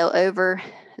going to go over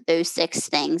those 6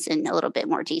 things in a little bit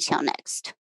more detail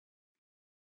next.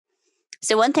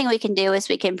 So one thing we can do is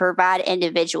we can provide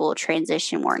individual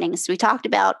transition warnings. We talked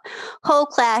about whole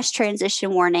class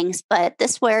transition warnings, but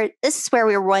this is where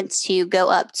we want to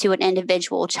go up to an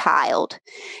individual child,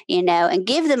 and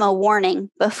give them a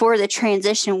warning before the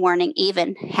transition warning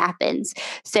even happens.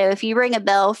 So if you ring a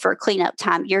bell for cleanup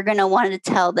time, you're going to want to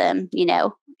tell them,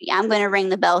 I'm going to ring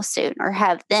the bell soon, or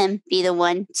have them be the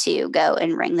one to go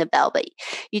and ring the bell. But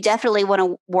you definitely want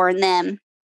to warn them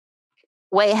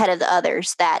way ahead of the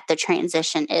others that the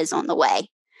transition is on the way.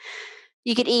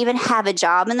 You could even have a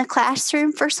job in the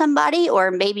classroom for somebody,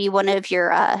 or maybe one of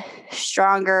your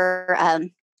stronger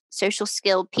social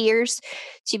skilled peers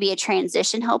to be a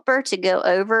transition helper to go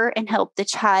over and help the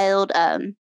child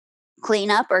clean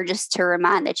up, or just to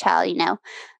remind the child,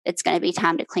 it's going to be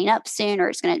time to clean up soon, or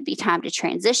it's going to be time to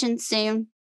transition soon.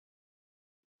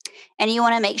 And you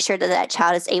want to make sure that that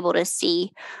child is able to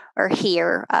see or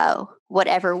hear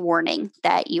whatever warning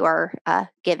that you are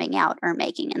giving out or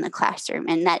making in the classroom,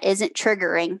 and that isn't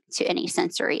triggering to any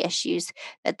sensory issues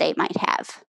that they might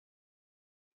have.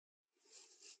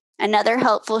 Another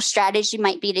helpful strategy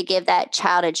might be to give that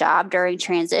child a job during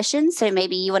transition. So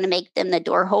maybe you want to make them the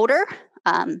door holder,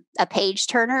 a page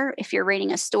turner if you're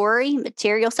reading a story,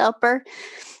 materials helper.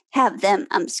 Have them,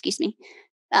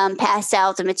 pass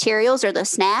out the materials or the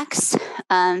snacks,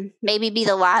 maybe be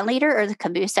the line leader or the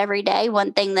caboose every day.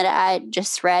 One thing that I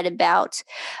just read about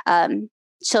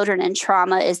children in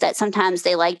trauma is that sometimes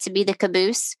they like to be the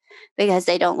caboose because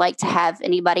they don't like to have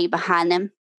anybody behind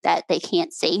them that they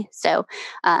can't see. So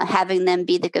having them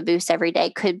be the caboose every day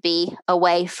could be a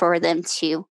way for them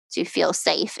to feel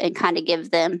safe and kind of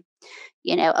give them,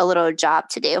 a little job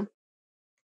to do.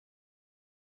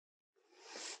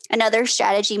 Another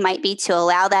strategy might be to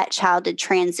allow that child to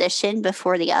transition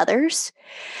before the others.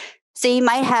 So you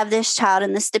might have this child,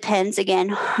 and this depends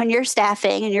again on your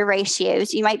staffing and your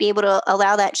ratios. You might be able to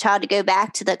allow that child to go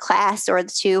back to the class or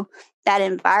to that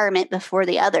environment before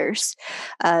the others.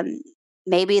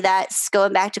 Maybe that's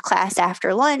going back to class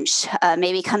after lunch,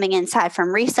 maybe coming inside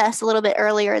from recess a little bit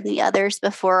earlier than the others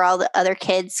before all the other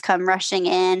kids come rushing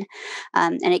in,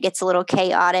 and it gets a little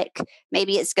chaotic.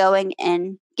 Maybe it's going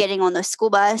and getting on the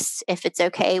school bus, if it's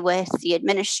okay with the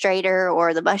administrator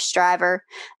or the bus driver,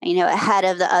 ahead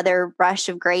of the other rush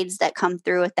of grades that come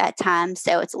through at that time.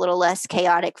 So it's a little less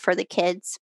chaotic for the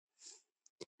kids.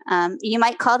 You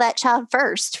might call that child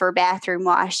first for bathroom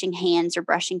washing hands or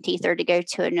brushing teeth or to go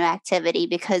to a new activity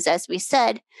because, as we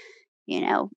said,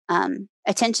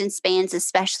 attention spans,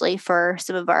 especially for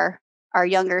some of our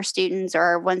younger students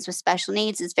or ones with special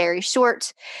needs, is very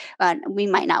short. We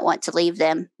might not want to leave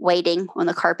them waiting on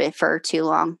the carpet for too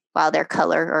long while their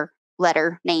color or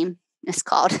letter name is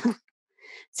called.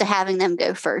 So having them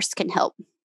go first can help.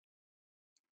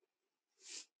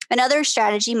 Another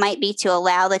strategy might be to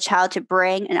allow the child to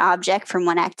bring an object from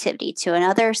one activity to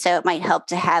another. So it might help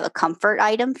to have a comfort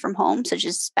item from home, such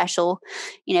as special,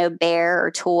 bear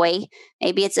or toy.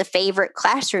 Maybe it's a favorite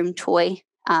classroom toy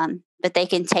that they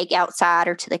can take outside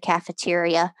or to the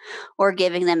cafeteria, or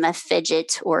giving them a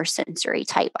fidget or sensory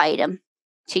type item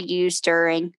to use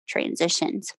during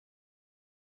transitions.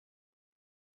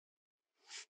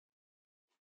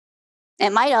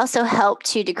 It might also help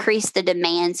to decrease the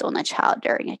demands on the child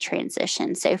during a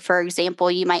transition. So, for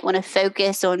example, you might want to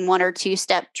focus on 1 or 2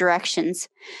 step directions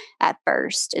at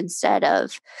first instead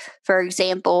of, for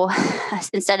example,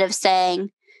 instead of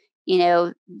saying,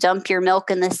 dump your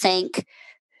milk in the sink,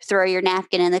 throw your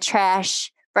napkin in the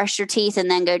trash, brush your teeth,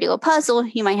 and then go do a puzzle.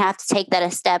 You might have to take that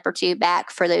a step or 2 back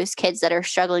for those kids that are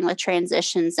struggling with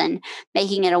transitions and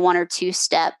making it a 1 or 2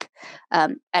 step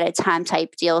at a time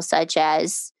type deal, such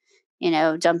as,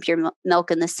 dump your milk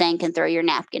in the sink and throw your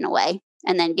napkin away,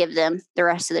 and then give them the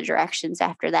rest of the directions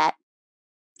after that.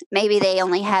 Maybe they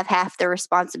only have half the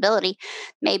responsibility.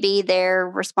 Maybe their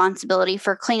responsibility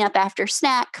for cleanup after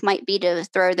snack might be to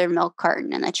throw their milk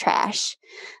carton in the trash.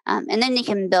 And then you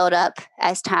can build up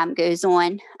as time goes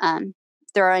on,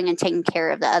 throwing and taking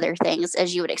care of the other things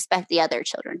as you would expect the other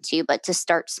children to, but to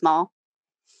start small.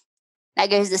 That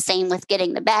goes the same with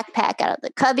getting the backpack out of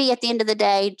the cubby at the end of the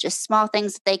day, just small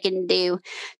things that they can do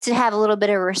to have a little bit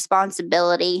of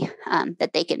responsibility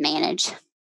that they can manage.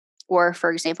 Or,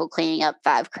 for example, cleaning up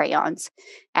 5 crayons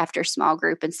after small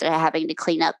group instead of having to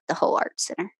clean up the whole art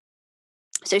center.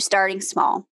 So starting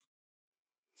small.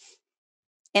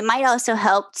 It might also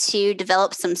help to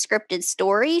develop some scripted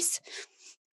stories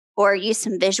or use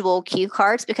some visual cue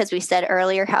cards, because we said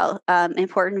earlier how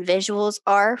important visuals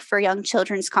are for young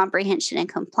children's comprehension and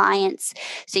compliance.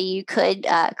 So you could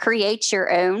create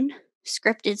your own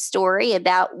scripted story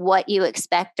about what you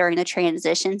expect during the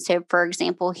transition. So, for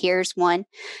example, here's one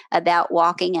about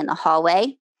walking in the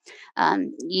hallway.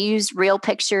 Use real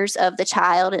pictures of the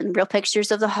child and real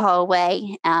pictures of the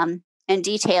hallway, and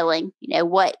detailing,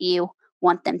 what you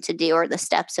want them to do or the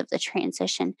steps of the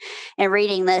transition, and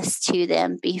reading this to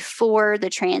them before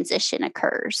the transition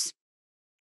occurs.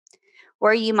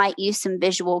 Or you might use some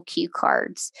visual cue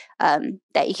cards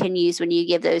that you can use when you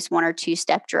give those 1 or 2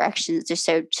 step directions to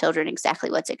show children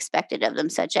exactly what's expected of them,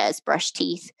 such as brush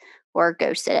teeth or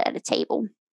go sit at a table.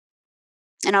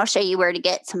 And I'll show you where to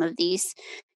get some of these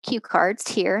cue cards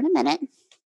here in a minute.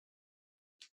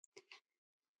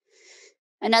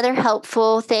 Another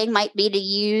helpful thing might be to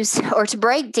use or to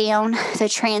break down the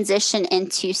transition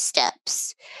into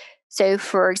steps. So,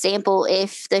 for example,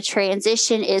 if the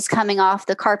transition is coming off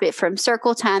the carpet from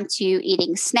circle time to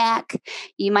eating snack,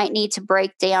 you might need to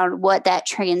break down what that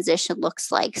transition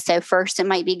looks like. So first it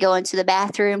might be going to the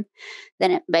bathroom, then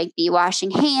it might be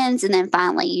washing hands, and then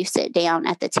finally you sit down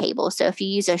at the table. So if you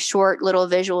use a short little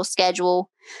visual schedule,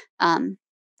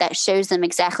 that shows them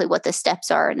exactly what the steps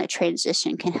are in the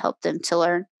transition, can help them to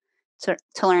learn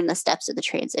the steps of the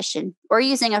transition. Or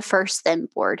using a first then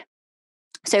board.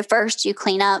 So first you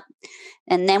clean up,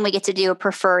 and then we get to do a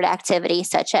preferred activity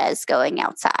such as going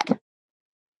outside.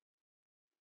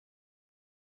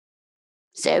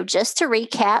 So just to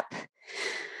recap,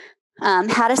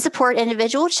 How to support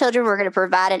individual children. We're going to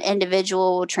provide an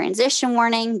individual transition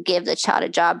warning, give the child a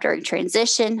job during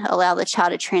transition, allow the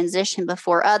child to transition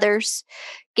before others,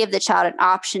 give the child an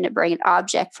option to bring an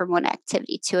object from one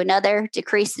activity to another,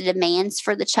 decrease the demands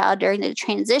for the child during the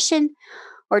transition,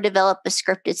 or develop a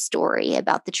scripted story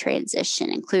about the transition,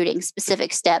 including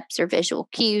specific steps or visual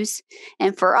cues.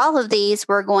 And for all of these,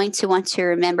 we're going to want to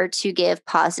remember to give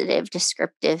positive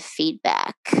descriptive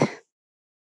feedback.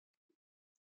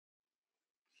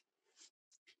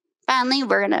 Finally,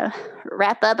 we're going to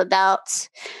wrap up about,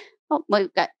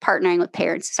 we've got partnering with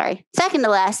parents, sorry. Second to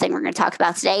last thing we're going to talk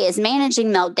about today is managing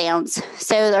meltdowns.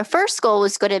 So the first goal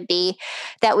is going to be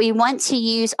that we want to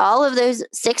use all of those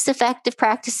 6 effective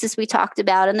practices we talked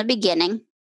about in the beginning.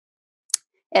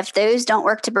 If those don't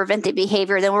work to prevent the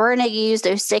behavior, then we're going to use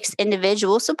those 6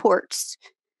 individual supports.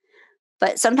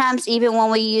 But sometimes even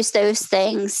when we use those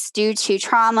things due to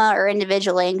trauma or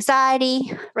individual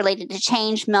anxiety related to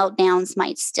change, meltdowns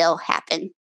might still happen.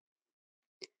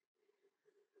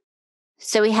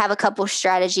 So we have a couple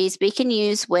strategies we can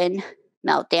use when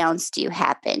meltdowns do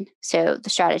happen. So the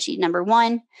strategy number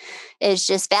 1 is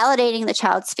just validating the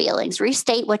child's feelings.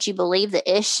 Restate what you believe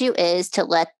the issue is to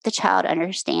let the child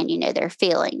understand their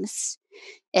feelings.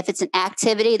 If it's an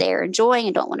activity they are enjoying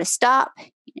and don't want to stop,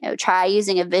 try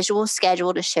using a visual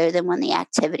schedule to show them when the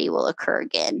activity will occur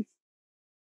again.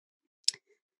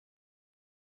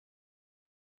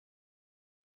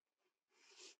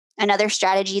 Another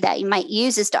strategy that you might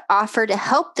use is to offer to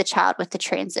help the child with the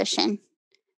transition.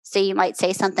 So you might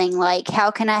say something like,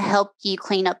 how can I help you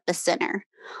clean up the center?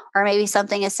 Or maybe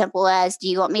something as simple as, do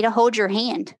you want me to hold your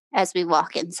hand as we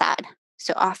walk inside?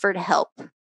 So offer to help.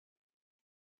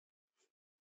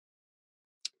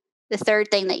 The third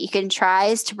thing that you can try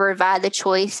is to provide the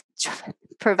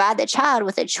child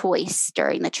with a choice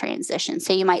during the transition.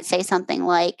 So you might say something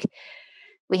like,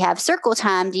 we have circle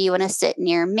time. Do you want to sit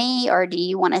near me or do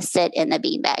you want to sit in the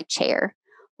beanbag chair?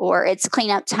 Or it's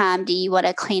cleanup time. Do you want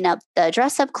to clean up the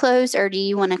dress up clothes or do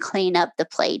you want to clean up the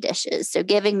play dishes? So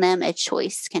giving them a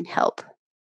choice can help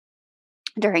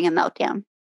during a meltdown.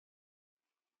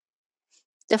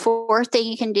 The fourth thing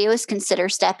you can do is consider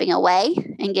stepping away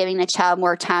and giving the child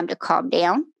more time to calm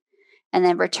down, and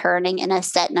then returning in a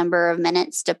set number of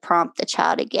minutes to prompt the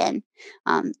child again.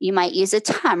 You might use a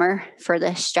timer for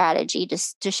this strategy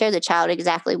to show the child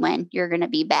exactly when you're going to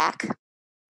be back.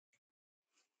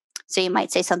 So you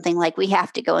might say something like, we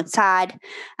have to go inside.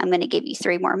 I'm going to give you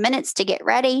 3 more minutes to get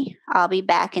ready. I'll be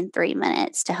back in 3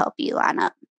 minutes to help you line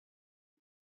up.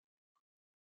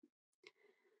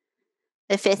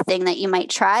 The fifth thing that you might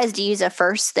try is to use a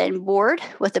first then board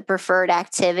with a preferred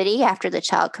activity after the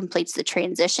child completes the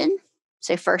transition.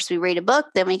 So first we read a book,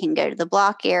 then we can go to the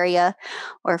block area,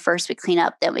 or first we clean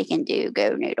up, then we can do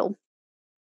Go Noodle.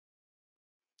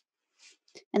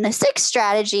 And the sixth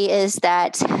strategy is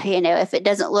that, if it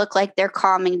doesn't look like they're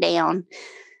calming down,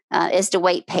 is to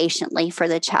wait patiently for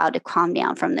the child to calm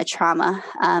down from the trauma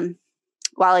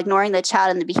while ignoring the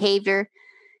child and the behavior.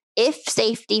 If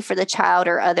safety for the child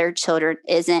or other children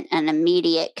isn't an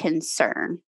immediate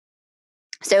concern.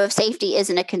 So if safety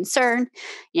isn't a concern,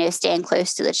 stand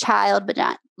close to the child, but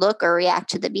not look or react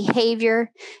to the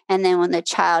behavior. And then when the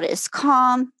child is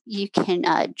calm, you can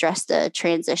address the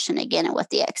transition again and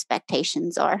what the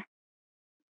expectations are.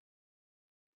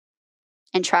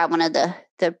 And try one of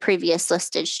the previous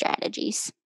listed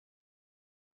strategies.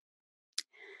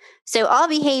 So all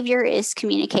behavior is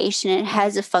communication. It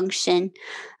has a function.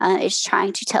 It's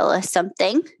trying to tell us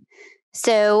something.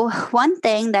 So one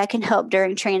thing that can help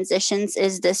during transitions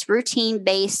is this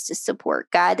routine-based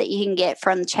support guide that you can get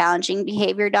from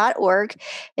challengingbehavior.org.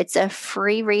 It's a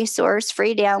free resource,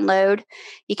 free download.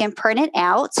 You can print it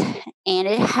out, and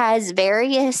it has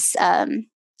various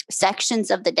sections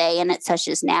of the day in it, such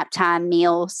as nap time,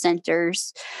 meal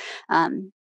centers,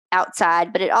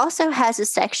 outside, but it also has a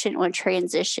section on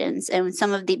transitions and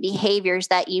some of the behaviors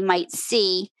that you might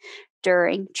see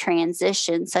during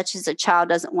transition, such as a child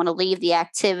doesn't want to leave the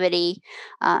activity,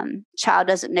 child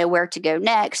doesn't know where to go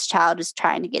next, child is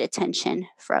trying to get attention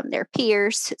from their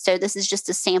peers. So this is just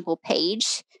a sample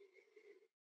page.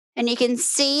 And you can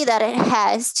see that it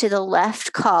has to the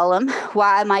left column,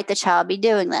 why might the child be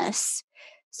doing this?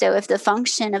 So if the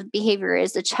function of behavior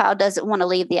is the child doesn't want to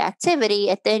leave the activity,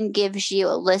 it then gives you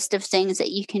a list of things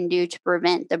that you can do to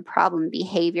prevent the problem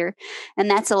behavior.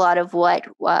 And that's a lot of what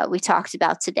we talked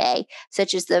about today,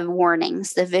 such as the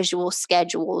warnings, the visual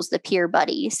schedules, the peer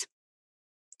buddies.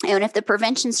 And if the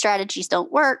prevention strategies don't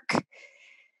work,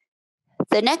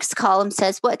 the next column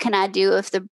says, what can I do if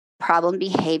the problem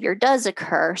behavior does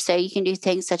occur? So you can do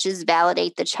things such as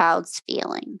validate the child's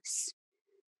feelings.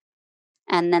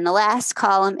 And then the last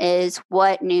column is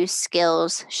what new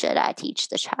skills should I teach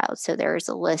the child? So there is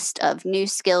a list of new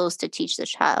skills to teach the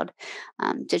child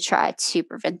to try to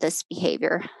prevent this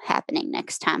behavior happening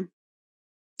next time.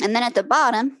 And then at the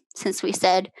bottom, since we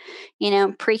said,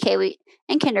 pre-K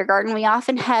and kindergarten, we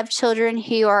often have children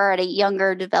who are at a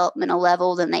younger developmental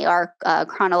level than they are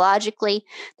chronologically.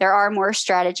 There are more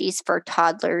strategies for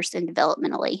toddlers and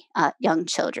developmentally young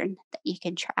children that you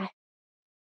can try.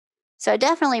 So I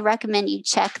definitely recommend you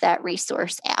check that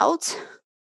resource out.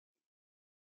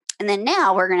 And then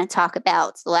now we're going to talk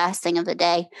about the last thing of the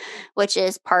day, which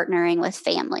is partnering with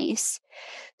families.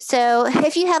 So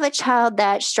if you have a child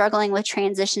that's struggling with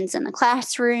transitions in the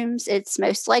classrooms, it's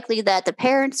most likely that the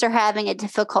parents are having a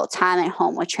difficult time at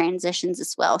home with transitions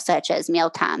as well, such as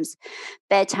meal times,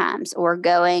 bedtimes, or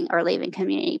going or leaving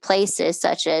community places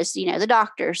such as, the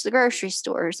doctors, the grocery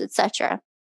stores, etc.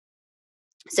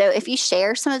 So if you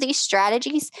share some of these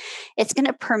strategies, it's going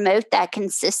to promote that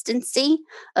consistency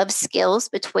of skills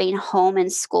between home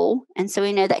and school. And so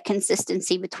we know that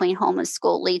consistency between home and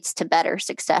school leads to better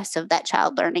success of that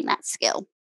child learning that skill.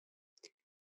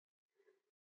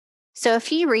 So a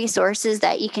few resources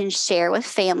that you can share with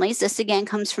families. This again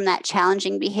comes from that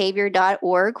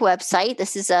challengingbehavior.org website.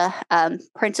 This is a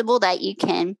printable that you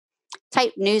can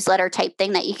newsletter type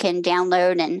thing that you can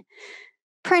download and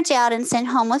print out and send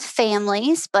home with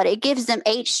families, but it gives them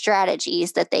 8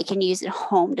 strategies that they can use at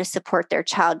home to support their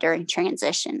child during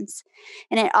transitions.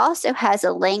 And it also has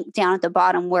a link down at the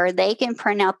bottom where they can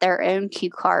print out their own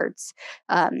cue cards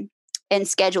and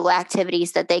schedule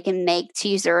activities that they can make to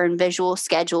use their own visual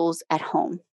schedules at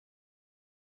home.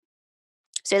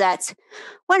 So that's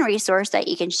one resource that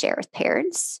you can share with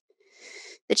parents.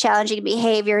 The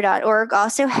challengingbehavior.org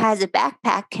also has a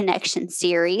backpack connection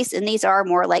series, and these are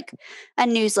more like a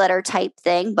newsletter type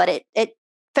thing, but it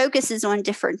focuses on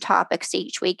different topics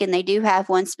each week, and they do have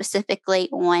one specifically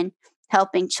on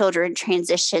helping children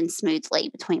transition smoothly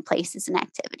between places and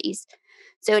activities.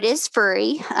 So it is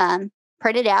free,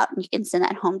 print it out, and you can send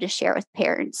that home to share with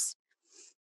parents.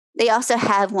 They also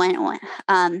have one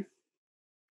on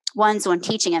ones on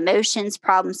teaching emotions,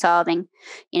 problem solving,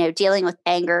 dealing with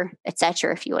anger,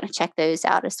 etc. If you want to check those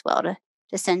out as well to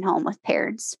send home with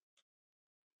parents.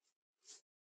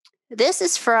 This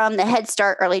is from the Head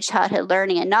Start Early Childhood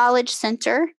Learning and Knowledge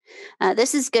Center.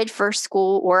 This is good for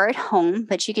school or at home,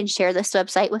 but you can share this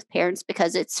website with parents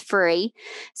because it's free.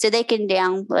 So they can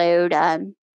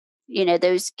download,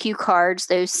 those cue cards,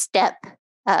 those step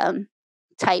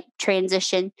type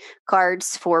transition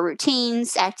cards for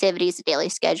routines, activities, daily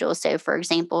schedules. So for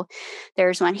example,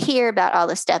 there's one here about all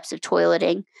the steps of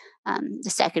toileting. The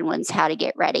second one's how to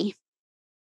get ready.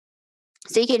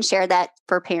 So you can share that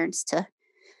for parents to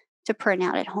print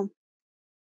out at home.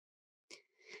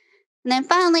 And then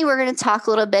finally, we're going to talk a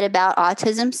little bit about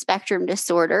autism spectrum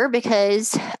disorder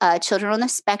because children on the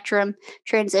spectrum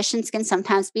transitions can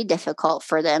sometimes be difficult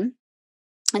for them.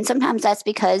 And sometimes that's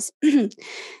because,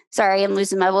 sorry, I'm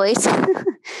losing my voice.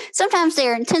 Sometimes they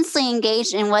are intensely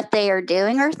engaged in what they are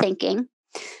doing or thinking.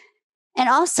 And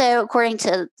also, according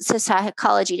to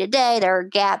Psychology Today, there are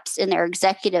gaps in their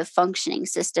executive functioning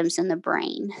systems in the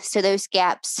brain. So those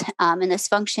gaps in this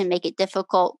function make it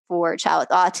difficult for a child with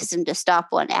autism to stop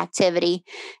one activity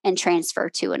and transfer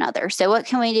to another. So what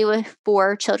can we do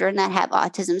for children that have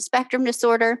autism spectrum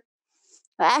disorder?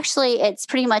 Actually, it's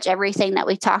pretty much everything that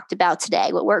we talked about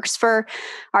today. What works for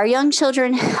our young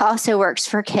children also works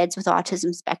for kids with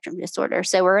autism spectrum disorder.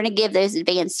 So we're going to give those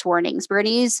advanced warnings. We're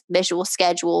going to use visual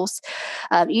schedules,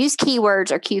 use keywords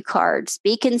or cue cards,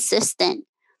 be consistent,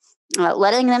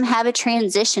 letting them have a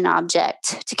transition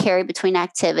object to carry between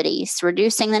activities,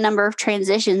 reducing the number of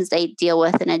transitions they deal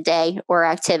with in a day or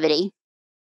activity,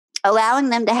 allowing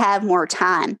them to have more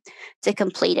time to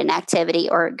complete an activity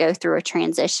or go through a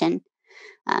transition.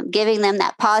 Giving them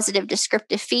that positive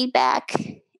descriptive feedback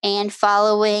and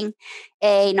following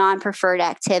a non-preferred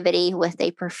activity with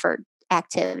a preferred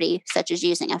activity, such as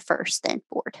using a first then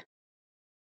board.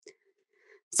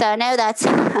 So I know that's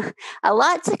a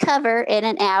lot to cover in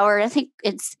an hour. I think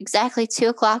it's exactly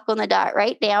 2:00 on the dot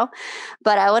right now,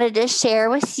 but I wanted to share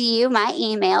with you my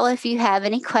email if you have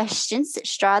any questions at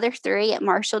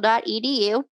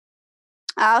strother3@marshall.edu.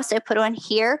 I also put on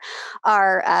here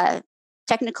our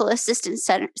Technical Assistance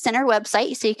Center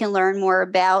website so you can learn more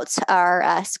about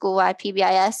our school-wide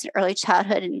PBIS, early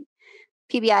childhood and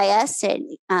PBIS,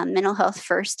 and mental health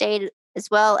first aid,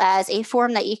 as well as a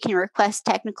form that you can request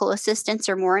technical assistance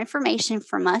or more information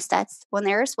from us. That's on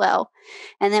there as well.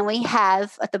 And then we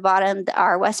have at the bottom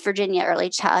our West Virginia Early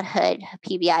Childhood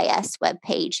PBIS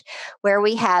webpage where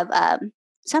we have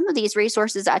some of these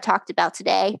resources I talked about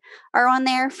today are on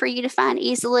there for you to find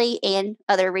easily, and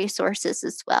other resources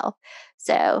as well.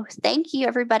 So thank you,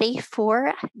 everybody,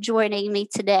 for joining me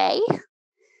today.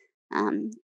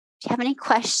 If you have any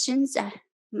questions,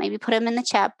 maybe put them in the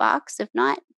chat box. If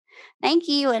not, thank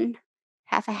you and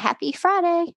have a happy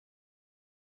Friday.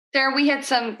 Sarah, we had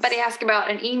somebody ask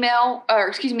about emailing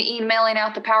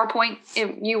out the PowerPoint.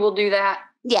 You will do that?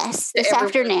 Yes, this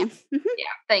afternoon. Mm-hmm.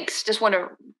 Yeah, thanks. Just want to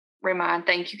remind.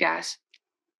 Thank you, guys.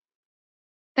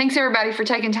 Thanks, everybody, for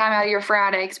taking time out of your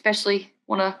Friday, especially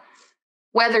on a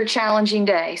weather challenging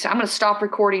day. So I'm going to stop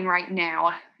recording right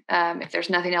now. If there's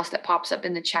nothing else that pops up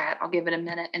in the chat, I'll give it a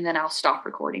minute and then I'll stop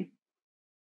recording.